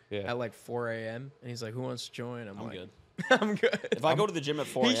now Yeah. at like 4 a.m. and he's like, "Who wants to join?" I'm like, good. I'm good. If I go to the gym at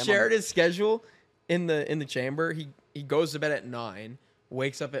 4 a.m., He shared his schedule in the chamber. He goes to bed at 9,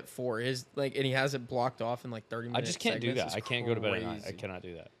 wakes up at 4. His like, and he has it blocked off in like 30 minutes. I just can't do that. I can't go to bed at night. I cannot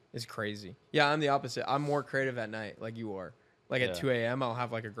do that. It's crazy. Yeah, I'm the opposite. I'm more creative at night, like you are. Like at Yeah. 2 a.m., I'll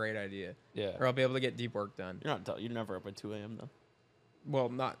have like a great idea, Yeah. or I'll be able to get deep work done. you're never up at 2 a.m. though. Well,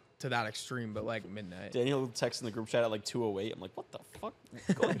 not to that extreme, but like midnight. Daniel texts in the group chat at like 2:08. I'm like, what the fuck?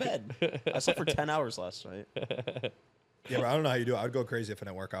 Go to bed. I slept for 10 hours last night. Yeah, but I don't know how you do it. I would go crazy if I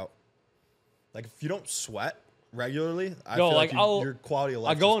didn't work out. Like if you don't sweat regularly, I No, feel like, like your quality of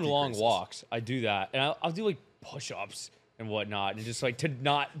life. I go just on long decreases. walks. I do that, and I'll do like push-ups and whatnot, and just like to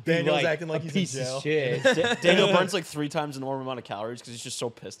not be Daniel's like acting like a he's in piece jail. of shit. Daniel burns like 3 times the normal amount of calories because he's just so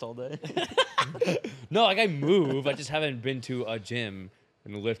pissed all day. No, like I move. I just haven't been to a gym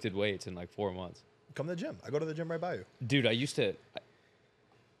and lifted weights in like 4 months. Come to the gym. I go to the gym right by you. Dude, I used to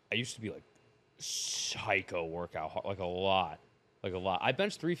be like psycho workout, like a lot. I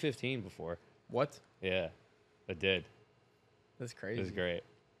benched 315 before. What? Yeah, I did. That's It crazy. was great.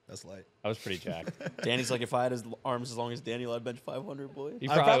 That's light. I was pretty jacked. Danny's like, if I had his arms as long as Daniel, I'd bench 500, boy. You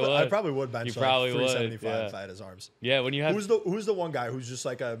I probably would bench You like probably would, 375 yeah. if I had his arms. Yeah, when you have Who's the one guy who's just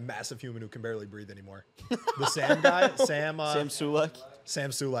like a massive human who can barely breathe anymore? The Sam guy? Sam Sulek.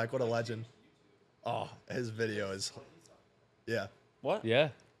 Sam Sulak, what a legend. Oh, his video is yeah. What? yeah.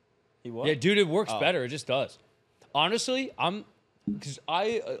 He what? Yeah, dude, it works Oh. better. It just does. Honestly, because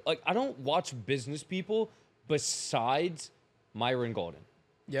I don't watch business people besides Myron Golden.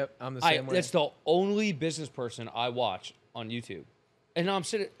 Yep, I'm the same way. That's the only business person I watch on YouTube. And now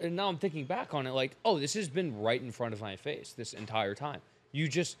I'm thinking back on it like, oh, this has been right in front of my face this entire time. You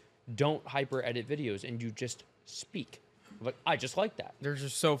just don't hyper edit videos and you just speak. Like, I just like that. There's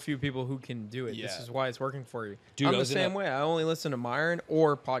just so few people who can do it. Yeah. This is why it's working for you. Dude, I'm I the was in same a- way. I only listen to Myron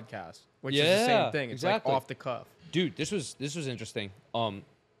or podcasts, which is the Yeah, same thing. It's exactly. like off the cuff. Dude, this was interesting.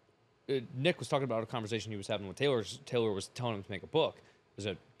 Nick was talking about a conversation he was having with Taylor. Taylor was telling him to make a book as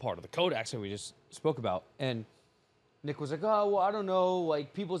a part of the codex that we just spoke about. And Nick was like, oh, well, I don't know,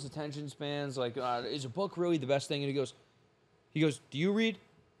 like people's attention spans, like, is a book really the best thing? And he goes, do you read?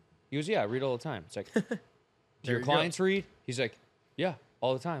 He goes, yeah, I read all the time. It's like, do your you go. clients read? He's like, yeah,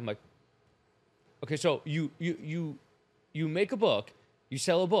 all the time. I'm like, okay, so you make a book, you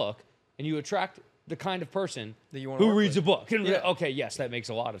sell a book, and you attract the kind of person That you wanna who work reads with. a book. And Yeah. okay, yes, that makes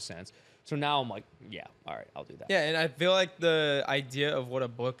a lot of sense. So now I'm like, yeah, all right, I'll do that. Yeah, and I feel like the idea of what a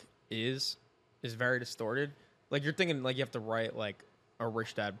book is very distorted. Like you're thinking like you have to write like a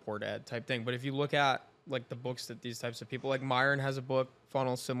Rich Dad Poor Dad type thing, but if you look at like the books that these types of people like Myron has a book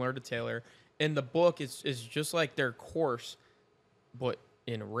funnel similar to Taylor, and the book is just like their course, but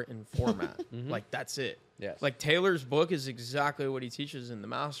in a written format. Like that's it. Yes. Like Taylor's book is exactly what he teaches in the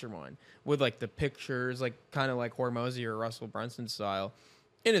mastermind with like the pictures, like kind of like Hormozy or Russell Brunson style.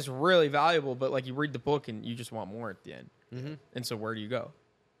 And it's really valuable, but like you read the book and you just want more at the end. And so where do you go?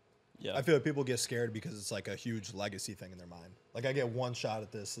 Yeah. I feel like people get scared because it's like a huge legacy thing in their mind. Like I get one shot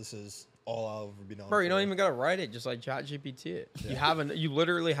at this. This is all I'll ever be known Bro, you for. don't even gotta write it. Just like chat GPT it. You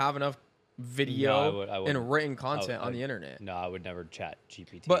literally have enough video I wouldn't. and written content on the internet. No, I would never chat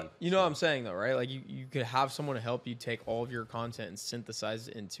GPT. But you know what I'm saying though, right? Like you could have someone to help you take all of your content and synthesize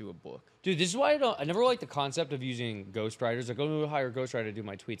it into a book. Dude, this is why I never like the concept of using ghostwriters. Like, go hire a ghostwriter to do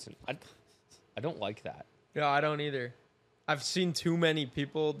my tweets, and I don't like that. Yeah, I don't either. I've seen too many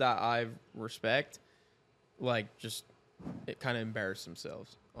people that I respect, like just it kind of embarrass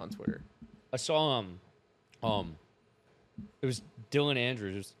themselves on Twitter. I saw it was Dylan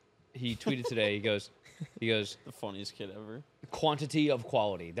Andrews. He tweeted today. He goes, the funniest kid ever. quantity of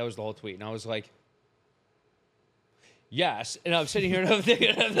quality. That was the whole tweet, and I was like, yes. And I'm sitting here and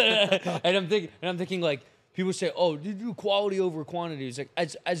I'm thinking like people say, oh, did you do quality over quantity? It's like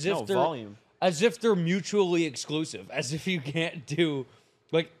as if No, they're volume. as if they're mutually exclusive, as if you can't do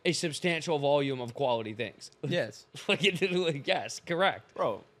like a substantial volume of quality things. Yes. like yes, correct.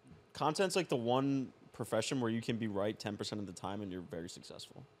 Bro, content's like the one profession where you can be right 10% of the time and you're very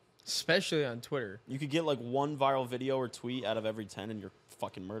successful. Especially on Twitter. You could get like one viral video or tweet out of every 10 and you're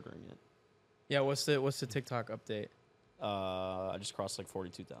fucking murdering it. Yeah, what's the TikTok update? I just crossed like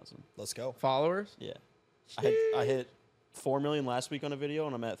 42,000. Let's go. Followers? Yeah. I hit 4 million last week on a video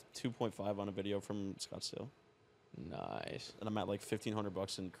and I'm at 2.5 on a video from Scottsdale. Nice. And I'm at like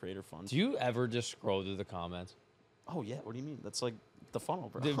 $1,500 in creator funds. Do you ever just scroll through the comments? Oh yeah, what do you mean? That's like the funnel,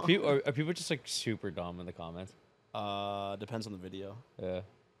 bro. Are people just like super dumb in the comments? Depends on the video. Yeah.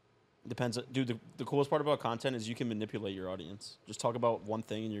 Depends. Dude, the coolest part about content is you can manipulate your audience. Just talk about one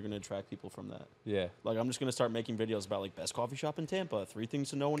thing and you're going to attract people from that. Yeah. Like, I'm just going to start making videos about, like, best coffee shop in Tampa, 3 things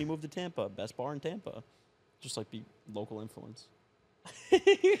to know when you move to Tampa, best bar in Tampa. Just, like, be local influence.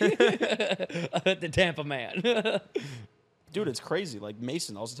 The Tampa man. Dude, it's crazy. Like,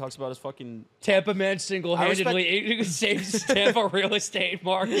 Mason also talks about his fucking... Tampa man single-handedly saves Tampa real estate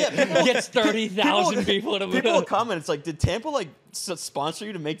market. Yeah, Gets 30,000 people to People will comment, it's like, did Tampa, like, sponsor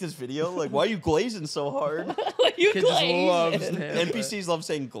you to make this video? Like, why are you glazing so hard? Like, you Kid just glaze. loves Tampa. NPCs love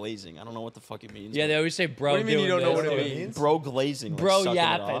saying glazing. I don't know what the fuck it means. Yeah, but they always say bro. What do you mean you doing don't know this, what it dude. means? bro glazing. Like, Bro sucking it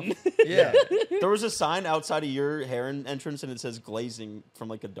off. yapping. Yeah. There was a sign outside of your hair entrance and it says glazing from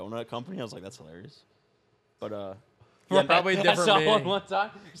like a donut company. I was like, that's hilarious. But Yeah, probably I different saw meaning. one time.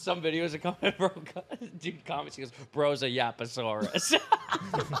 Some videos of comment, bro. Dude comments. He goes, "Bro's a yaposaurus."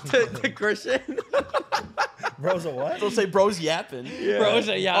 to Christian. Bro's a what? they'll say bro's yapping. Bro's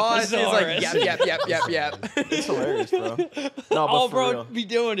a All I see is like yaposaurus. yap. It's hilarious, bro. No, but All for bro real. be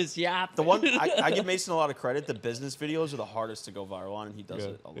doing is yap. The one I give Mason a lot of credit. The business videos are the hardest to go viral on, and he does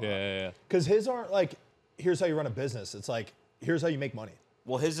it a lot. Yeah. Because his aren't like, here's how you run a business. It's like, here's how you make money.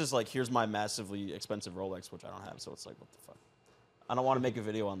 Well, his is like, here's my massively expensive Rolex, which I don't have. So it's like, what the fuck? I don't want to make a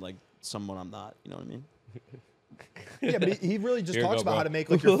video on like someone I'm not. You know what I mean? Yeah, but he really just Here you talks go, about bro. how to make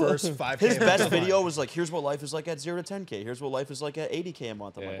like your first 5K. His a best month. video was like, here's what life is like at 0 to 10K. Here's what life is like at 80K a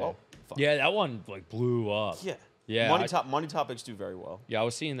month. I'm like, well, fuck. Yeah, that one like blew up. Yeah. Yeah, Money topics do very well. Yeah, I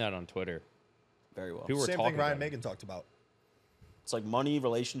was seeing that on Twitter. Very well. People were Same talking thing Ryan about it. Megan talked about. It's like money,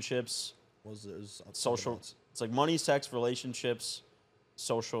 relationships, What was there's social. It's like money, sex, relationships,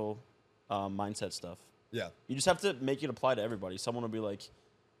 social, mindset stuff. Yeah. You just have to make it apply to everybody. Someone will be like,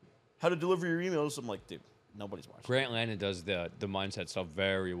 how to deliver your emails. I'm like, dude, nobody's watching. Grant Landon does the mindset stuff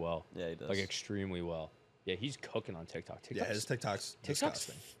very well. Yeah, he does. Like extremely well. Yeah, he's cooking on TikTok. Yeah, his TikTok's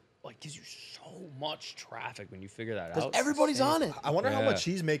disgusting. Like gives you so much traffic when you figure that Because out. everybody's on it. I wonder how Yeah. much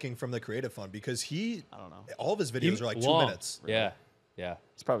he's making from the creative fund because I don't know. all of his videos are like 2 Long. minutes Yeah, yeah.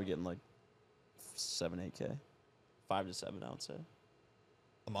 He's probably getting like 7, 8K. 5 to 7, I would say.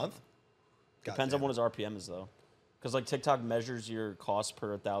 a month. Depends on what his RPM is, though. Because, like, TikTok measures your cost per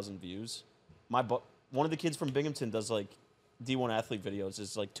 1,000 views. One of the kids from Binghamton does, like, D1 athlete videos.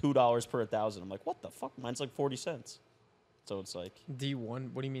 It's, like, $2 per 1,000. I'm like, what the fuck? Mine's, like, 40 cents. So it's, like...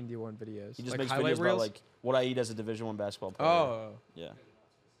 D1? What do you mean D1 videos? He just like makes highlight videos reels? about, like, what I eat as a Division I basketball player. Oh. Yeah.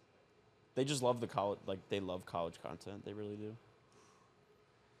 They just love the college... Like, they love college content. They really do.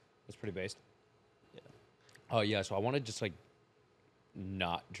 That's pretty based. Yeah. Oh yeah, so I want to just like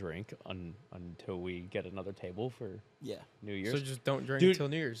not drink until we get another table for Yeah. New Year's. So just don't drink Dude, until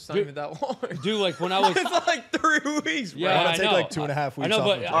New Year's. It's not dude, even that long. Dude, like when I was It's like 3 weeks, bro. yeah, I wanna I take, know. like, 2.5 weeks I know, off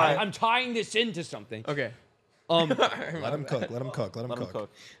but of I'm tying this into something. Okay. Let him cook. Let him cook. Let him Let him cook.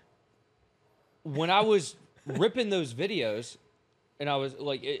 cook. When I was ripping those videos, and I was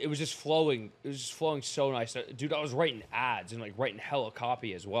like, it was just flowing. It was just flowing so nice, dude. I was writing ads and like writing hella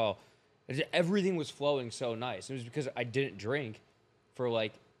copy as well. Everything was flowing so nice. It was because I didn't drink for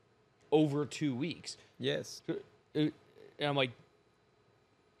like over 2 weeks. Yes. And I'm like,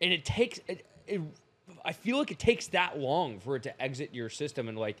 and it takes. I feel like it takes that long for it to exit your system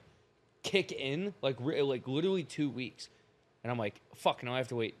and like kick in, like literally 2 weeks. And I'm like, fuck, now I have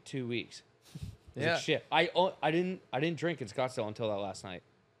to wait 2 weeks. I was Yeah. like, shit. I didn't drink in Scottsdale until that last night.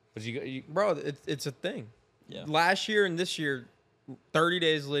 But you Bro, it's a thing. Yeah. Last year and this year, 30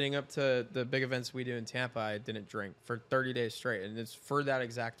 days leading up to the big events we do in Tampa, I didn't drink for 30 days straight. And it's for that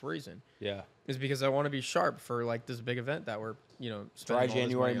exact reason. yeah. It's because I want to be sharp for like this big event that we're, Dry spending all this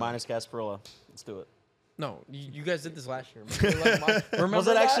January money on. minus Gasparilla. Let's do it. No, you guys did this last year. Remember Was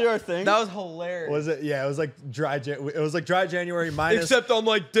that actually our thing? That was hilarious. Was it? Yeah, it was like it was like dry January minus. Except on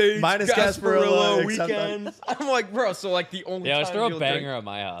like days, minus Gasparilla, Gasparilla, except on- weekends. I'm like, bro, so like the only Yeah, let's time throw a you'll banger drink- at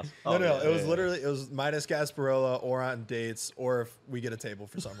my house. No, no, yeah, it was literally it was minus Gasparilla or on dates or if we get a table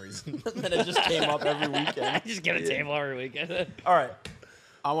for some reason. And it just came up every weekend. Just get a table every weekend. All right.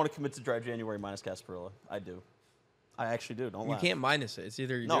 I want to commit to dry January minus Gasparilla. I do. I actually do. Don't You laugh. can't minus it. It's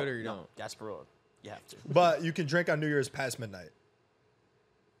either you no, do it or you no. don't. Gasparilla. You have to. But you can drink on New Year's past midnight.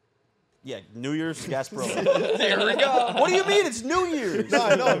 Yeah, New Year's Gasparilla. There we go. What do you mean? It's New Year's. No,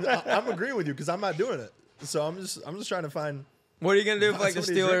 I know. I'm agreeing with you because I'm not doing it. So I'm just trying to find. What are you gonna do if like the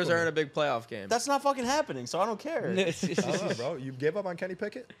Somebody drink Steelers with are me. in a big playoff game? That's not fucking happening, so I don't care. I don't know, bro. You gave up on Kenny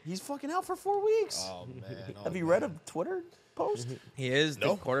Pickett? He's fucking out for 4 weeks. Oh man. Have you read a Twitter post? He is the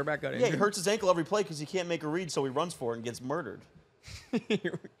No. quarterback got Yeah, he injured. hurts his ankle every play because he can't make a read, so he runs for it and gets murdered. Here we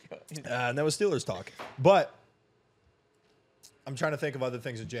go. And that was Steelers talk. But I'm trying to think of other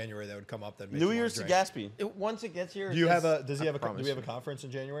things in January that would come up that make New you wanna Year's to drink. Gaspy. Once it gets here, Do you have a? it's- Does he have a? Do promise we have a you. conference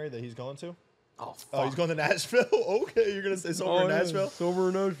in January that he's going to? Oh, fuck. Oh, he's going to Nashville. Okay, you're gonna stay sober in Nashville. Sober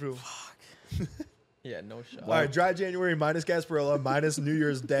in Nashville. Yeah, no shot. All right, dry January minus Gasparilla minus New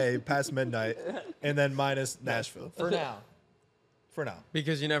Year's Day past midnight, and then minus Nashville For now, for now.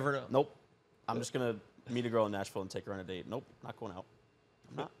 because you never know. Nope. I'm just going to meet a girl in Nashville and take her on a date. Nope, not going out.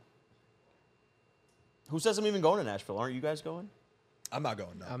 I'm not. Who says I'm even going to Nashville? Aren't you guys going? I'm not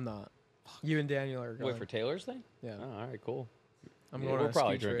going. No. I'm not. You and Daniel are going. Wait for Taylor's thing? Yeah. Oh, all right, cool. I'm Yeah, going we're on a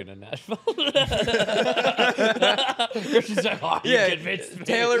probably ski trip. drinking in Nashville. Christian's like, oh, you Yeah, convinced me.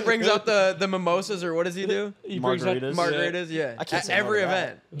 Taylor brings out the mimosas, or what does he do? He brings out Margaritas. Margaritas, yeah. I can't At say no every to that.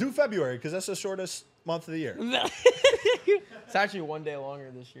 event. Do February because that's the shortest month of the year. It's actually 1 day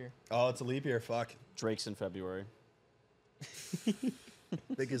longer this year. Oh, it's a leap year. Fuck. Drake's in February.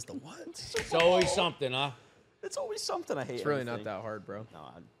 Big as the what? It's always something, huh? It's always something I hate. It's really everything. not that hard, bro. No,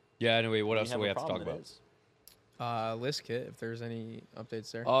 Yeah, anyway, what we else do we have to talk it about? is. List kit, if there's any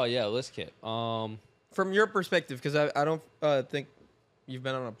updates there. Oh, yeah, list kit. From your perspective, because I don't think you've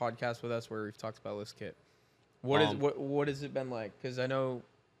been on a podcast with us where we've talked about list kit. What has it been like? Because I know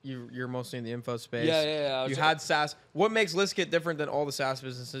you're mostly in the info space. Yeah. You had SaaS. What makes list kit different than all the SaaS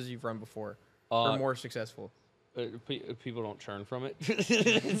businesses you've run before, or Uh, more successful? People don't churn from it.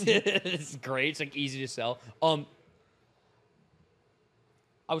 It's great. It's like easy to sell.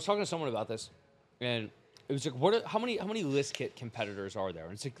 I was talking to someone about this, and it was like, how many list kit competitors are there?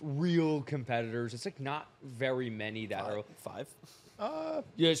 And it's like real competitors. It's like not very many that are. 5.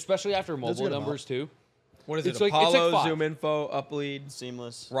 Yeah, especially after There's a mobile good amount. numbers too. What is it's it? like- it's like Apollo, 5. Zoom Info, Uplead,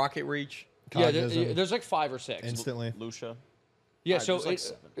 Seamless. Rocket Reach. Yeah, Cognizant, there's like 5 or 6. instantly, Lucia. Yeah, Alright, so there's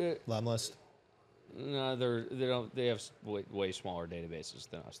like it, 7. Lemlist. no, they have way smaller databases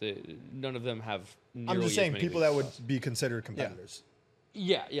than us. None of them have. I'm nearly just as saying many people that leads would as us. be considered competitors.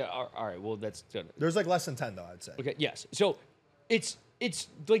 Yeah. All right. Well, that's good. There's like less than 10 though, I'd say. Okay. Yes. So it's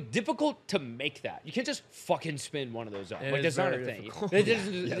like difficult to make that. You can't just fucking spin one of those up. It Like is that's not a very thing. difficult.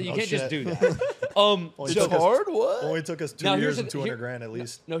 You no can't just shit. do that. Only So took us- hard? What? Only took us 2 Now, years here's and the- 200 here- grand at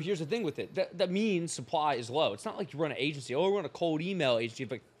least. No, here's the thing with it. That means supply is low. It's not like you run an agency. Oh, we run a cold email agency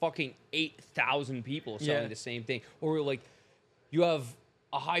of like fucking 8,000 people selling Yeah. the same thing. Or like you have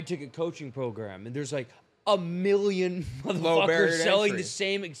a high ticket coaching program and there's like a million Low barrier motherfuckers to selling entry. the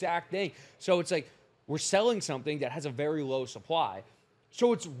same exact thing. So it's like we're selling something that has a very low supply.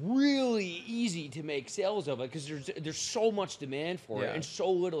 So it's really easy to make sales of it because there's so much demand for it Yeah. and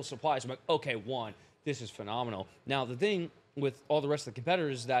so little supply. So I'm like, okay, one, this is phenomenal. Now the thing with all the rest of the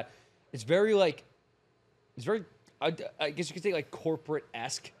competitors is that it's very I guess you could say like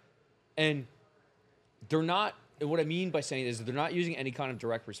corporate-esque, and they're not. And what I mean by saying is that they're not using any kind of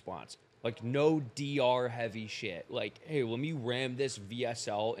direct response, like no DR heavy shit. Like, hey, let me ram this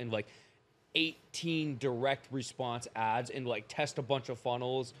VSL in like 18 direct response ads and like test a bunch of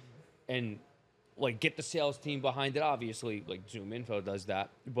funnels and like get the sales team behind it. Obviously, like Zoom Info does that,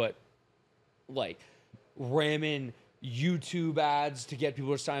 but like ramming YouTube ads to get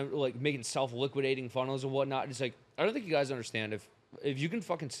people to sign, like making self-liquidating funnels and whatnot. It's like, I don't think you guys understand if you can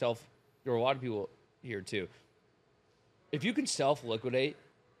fucking there are a lot of people here too. If you can self-liquidate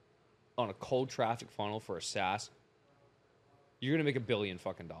on a cold traffic funnel for a SaaS, you're gonna make $1 billion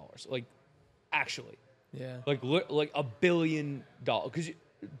fucking dollars. Like, actually, Yeah. like $1 billion. Because,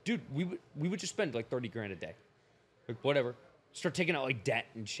 dude, we would just spend like 30 grand a day, like whatever. Start taking out like debt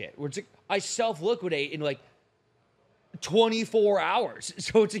and shit. Where it's like I self-liquidate in like 24 hours,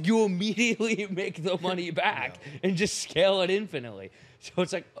 so it's like you immediately make the money back and just scale it infinitely. So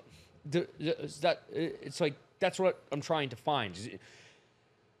it's like it's like that's what I'm trying to find.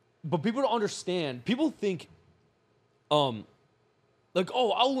 But people don't understand. People think, like,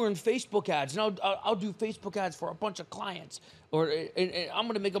 oh, I'll learn Facebook ads and I'll do Facebook ads for a bunch of clients, and I'm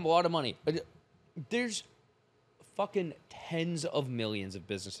gonna make them a lot of money. There's fucking tens of millions of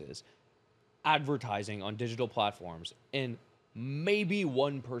businesses advertising on digital platforms, and maybe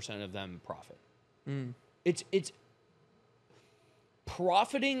 1% of them profit. It's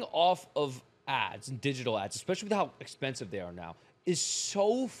profiting off of ads and digital ads, especially with how expensive they are now, is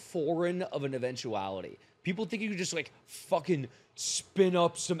so foreign of an eventuality. People think you can just like fucking spin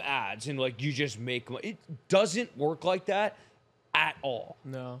up some ads and like you just make money. It doesn't work like that at all.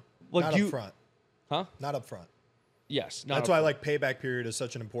 No. Like Not up front. Huh? Not up front. Yes. That's why like payback period is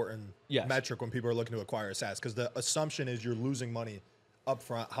such an important Yes. metric when people are looking to acquire a SaaS, because the assumption is you're losing money up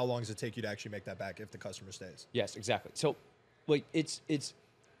front. How long does it take you to actually make that back if the customer stays? Yes, exactly. So, like, it's,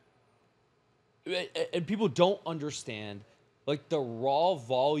 and people don't understand, like, the raw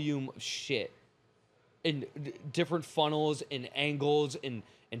volume of shit in different funnels and angles and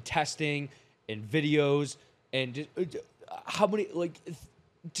testing and videos and how many, like,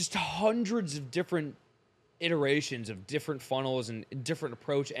 just hundreds of different iterations of different funnels and different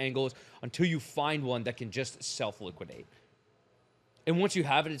approach angles until you find one that can just self-liquidate. And once you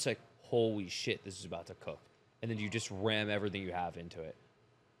have it, it's like, holy shit, this is about to cook. And then you just ram everything you have into it.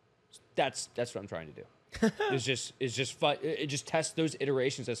 That's what I'm trying to do. It's just fun. It just test those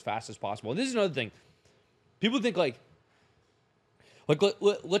iterations as fast as possible. And this is another thing. People think like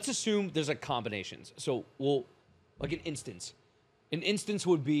let's assume there's like combinations. So we'll like an instance. An instance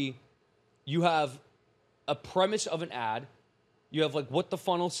would be you have a premise of an ad, you have like what the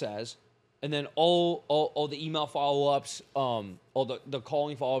funnel says, and then all the email follow-ups, all the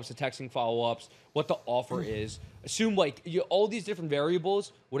calling follow-ups, the texting follow-ups, what the offer is. Assume like all these different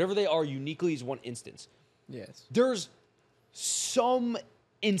variables, whatever they are uniquely is one instance. Yes. There's some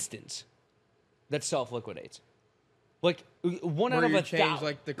instance that self-liquidates. Like one Where out of you a change thousand,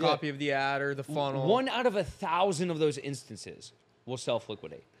 like the copy of the ad or the funnel. 1 out of 1,000 of those instances will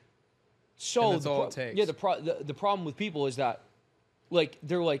self-liquidate. So And that's all it takes. Yeah, the problem with people is that, like,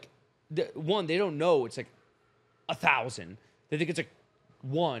 they're like, one, they don't know it's like 1,000. They think it's like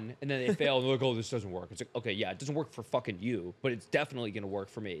 1, and then they fail, and they're like, oh, this doesn't work. It's like, okay, yeah, it doesn't work for fucking you, but it's definitely gonna work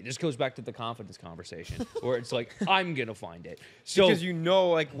for me. This goes back to the confidence conversation, where it's like, I'm gonna find it. So because you know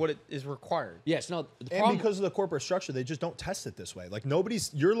like what it is required. yes, no, the And problem because of the corporate structure, they just don't test it this way. Like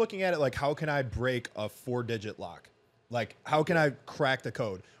you're looking at it like, how can I break a 4-digit lock? Like, how can I crack the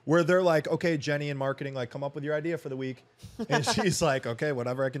code? Where they're like, okay, Jenny in marketing, like, come up with your idea for the week. And she's like, okay,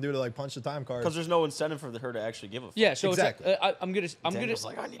 whatever I can do to like punch the time card. Because there's no incentive for her to actually give a fuck. Yeah, so Exactly. it's like, I'm Daniel's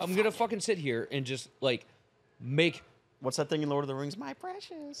like, I need to gonna fucking sit here and just like make What's that thing in Lord of the Rings? My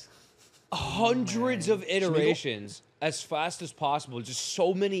precious. hundreds of iterations as fast as possible. Just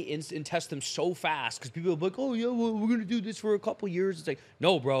so many and test them so fast because people are like, oh yeah, well, we're gonna do this for a couple years. It's like,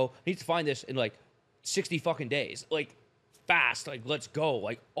 no, bro, I need to find this in like 60 fucking days. Like fast, like let's go,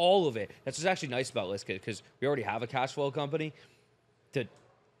 like all of it. That's what's actually nice about ListKit because we already have a cash flow company to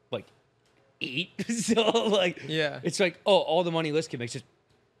like eat. So like, Yeah. it's like, oh, all the money ListKit makes, just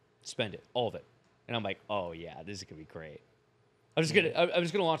spend it, all of it. And I'm like, oh yeah, this is gonna be great. I'm just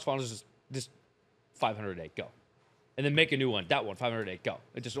gonna launch funnels just 500 a day, go, and then make a new one. That one 500 a day, go.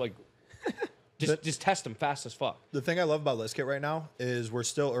 It just like just test them fast as fuck. The thing I love about ListKit right now is we're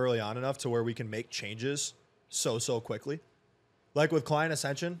still early on enough to where we can make changes so quickly. Like with Client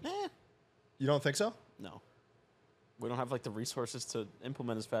Ascension, you don't think so? No. We don't have like the resources to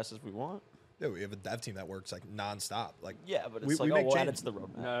implement as fast as we want. Yeah, we have a dev team that works like nonstop. Like Yeah, but it's we like, make we'll add it change- to the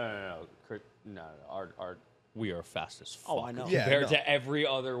roadmap. No. Our we are fast as fuck. Oh, I know. Yeah, Compared no. to every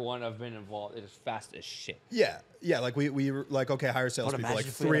other one I've been involved, it is fast as shit. Yeah, like we like okay, hire salespeople, like imagine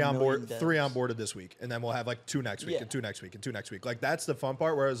if we had a million devs. three onboarded this week, and then we'll have like 2 next week, Yeah. and 2 next week, and 2 next week. Like that's the fun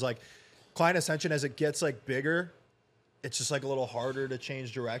part. Whereas like Client Ascension, as it gets like bigger, it's just like a little harder to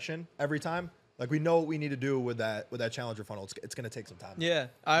change direction every time. Like we know what we need to do with that challenger funnel. It's going to take some time. Yeah,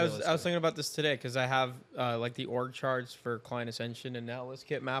 I was Realistically. thinking about this today because I have like the org charts for Client Ascension and now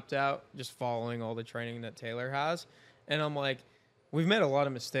ListKit mapped out, just following all the training that Taylor has, and I'm like, we've made a lot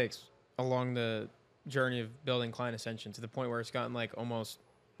of mistakes along the journey of building Client Ascension to the point where it's gotten like almost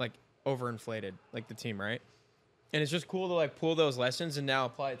like overinflated, like the team, right? And it's just cool to like pull those lessons and now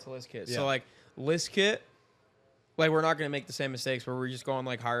apply it to ListKit. Yeah. So like ListKit, like we're not going to make the same mistakes where we're just going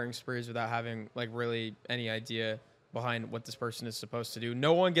like hiring sprees without having like really any idea behind what this person is supposed to do.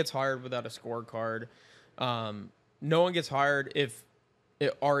 No one gets hired without a scorecard. No one gets hired if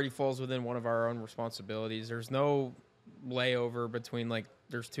it already falls within one of our own responsibilities. There's no layover between like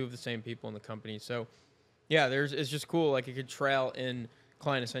there's 2 of the same people in the company. So yeah, it's just cool. Like it could trail in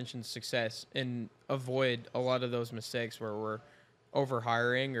Client Ascension's success and avoid a lot of those mistakes where we're over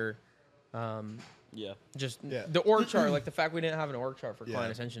hiring or Yeah. just Yeah. the org chart, like the fact we didn't have an org chart for Yeah.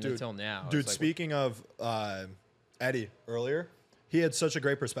 Client Ascension Dude, until now. Dude, It's like, speaking of Eddie earlier, he had such a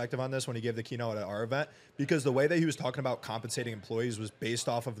great perspective on this when he gave the keynote at our event because the way that he was talking about compensating employees was based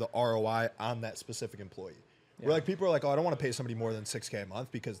off of the ROI on that specific employee. Yeah. Where like people are like, oh, I don't want to pay somebody more than $6K a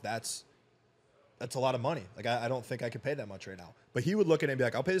month because that's a lot of money. Like I don't think I could pay that much right now. But he would look at it and be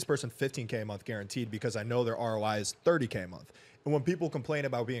like, I'll pay this person $15K a month guaranteed because I know their ROI is $30K a month. And when people complain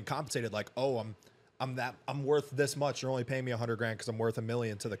about being compensated, like, oh, I'm worth this much. You're only paying me $100,000 because I'm worth $1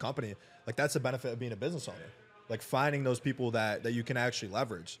 million to the company. Like that's the benefit of being a business owner. Like finding those people that you can actually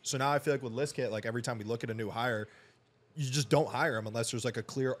leverage. So now I feel like with ListKit, like every time we look at a new hire, you just don't hire them unless there's like a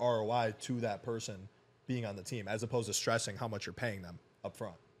clear ROI to that person being on the team, as opposed to stressing how much you're paying them up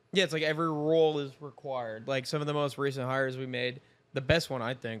front. yeah, it's like every role is required. Like some of the most recent hires we made, the best one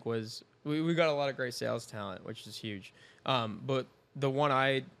I think was we got a lot of great sales talent, which is huge. But the one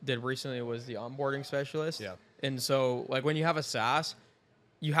I did recently was the onboarding specialist. Yeah. And so like when you have a SaaS,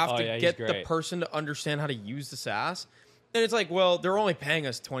 you have to he's get the great. person to understand how to use the SaaS. And it's like, well, they're only paying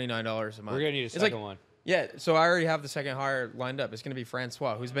us $29 a month. We're gonna need a It's second like, one. Yeah, so I already have the second hire lined up. It's going to be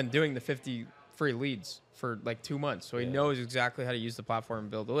Francois, who's been doing the 50 free leads for like 2 months. So he knows exactly how to use the platform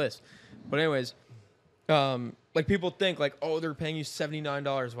and build a list. But anyways, like people think like, oh, they're paying you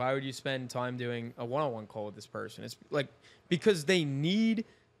 $79. Why would you spend time doing a one-on-one call with this person? It's like because they need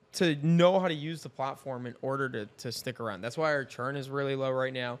to know how to use the platform in order to stick around. That's why our churn is really low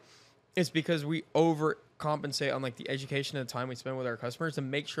right now. It's because we overcompensate on like the education and the time we spend with our customers to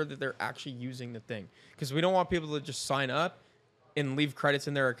make sure that they're actually using the thing. Because we don't want people to just sign up and leave credits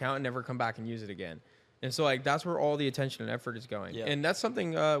in their account and never come back and use it again. And so like that's where all the attention and effort is going. Yeah. And that's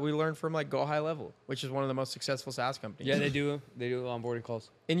something we learned from like Go High Level, which is one of the most successful SaaS companies. Yeah, they do onboarding calls.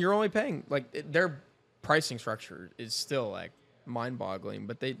 And you're only paying like their pricing structure is still like mind-boggling,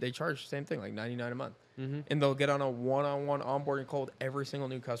 but they charge the same thing, like $99 a month. Mm-hmm. And they'll get on a one-on-one onboarding call with every single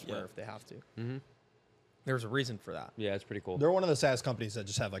new customer if they have to. Mm-hmm. There's a reason for that. Yeah, it's pretty cool. They're one of the SaaS companies that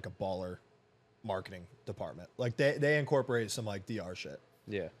just have like a baller marketing department. Like they incorporate some like DR shit.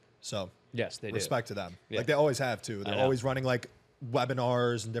 Yeah. So Yes, they do. respect to them. Yeah. Like they always have too. They're know. always running like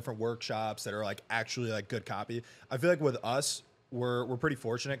webinars and different workshops that are like actually like good copy. I feel like with us, we're pretty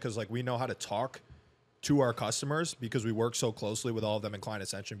fortunate because like we know how to talk to our customers because we work so closely with all of them in Client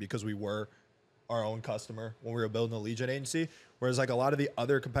Ascension because we were our own customer when we were building a lead gen agency. Whereas like a lot of the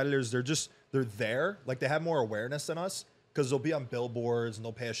other competitors, they're there. Like they have more awareness than us because they'll be on billboards and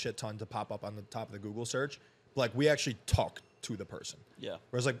they'll pay a shit ton to pop up on the top of the Google search. But like we actually talk to the person. Yeah.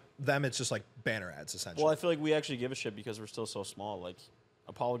 Whereas like them, it's just like banner ads essentially. Well, I feel like we actually give a shit because we're still so small. Like,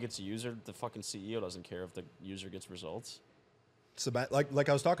 Apollo gets a user, the fucking CEO doesn't care if the user gets results. So like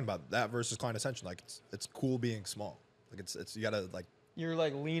I was talking about that versus client ascension. Like it's cool being small. Like it's you gotta like. You're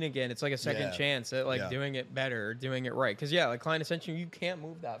like lean again. It's like a second Yeah. chance at like Yeah. doing it better, or doing it right. Because like client ascension, you can't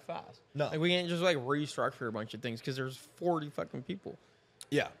move that fast. No. Like we can't just like restructure a bunch of things because there's 40 fucking people.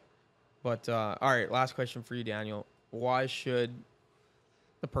 Yeah. But all right, last question for you, Daniel. Why should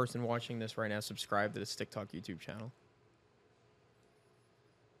the person watching this right now subscribe to the Stick Talk YouTube channel?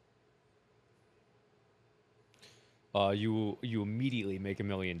 You immediately make $1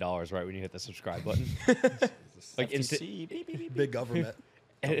 million right when you hit the subscribe button, like FTC, beep, beep, beep, Big government.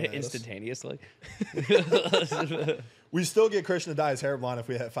 coming at us. instantaneously. We still get Christian to dye his hair blonde if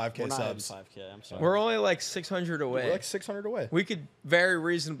we hit 5K We're not having subs. 5K. I'm sorry. We're only like 600 away. We're like 600 away. We could very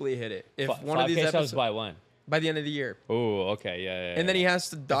reasonably hit it if one of these 5K subs episodes by when? by the end of the year. Oh, okay, yeah. And then he has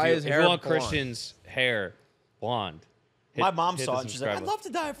to dye his If hair you want blonde. Christian's hair blonde, My mom hit saw the it and she's like, subscribe I'd love to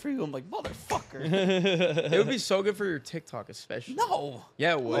die for you. I'm like, motherfucker. It would be so good for your TikTok, especially. No.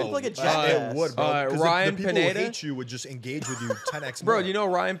 Yeah, it You would. look like a It jackass. would, bro. 'Cause Ryan the people Pineda? who hate you would just engage with you 10x Bro, more. you know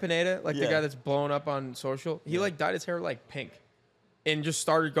Ryan Pineda, like the Yeah. guy that's blowing up on social? He like dyed his hair like pink and just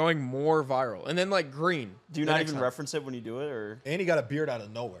started going more viral. And then like green. Do you the not next even time. reference it when you do it, or? And he got a beard out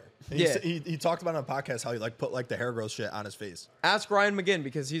of nowhere. And Yeah. he talked about it on a podcast how he like put like the hair growth shit on his face. Ask Ryan McGinn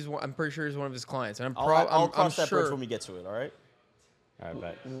because I'm pretty sure he's one of his clients. And I'll I'm cross that bridge sure when we get to it. All right. all right,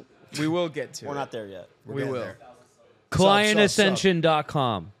 bet. we will get to We're it. not there yet. We're We getting will. there.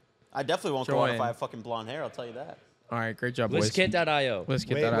 ClientAscension.com. I definitely won't go out if Join. I have fucking blonde hair. I'll tell you that. All right, great job, boys. Listkit.io. Let's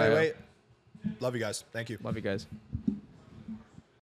get Wait, that wait, out. wait. Love you guys. Thank you. Love you guys.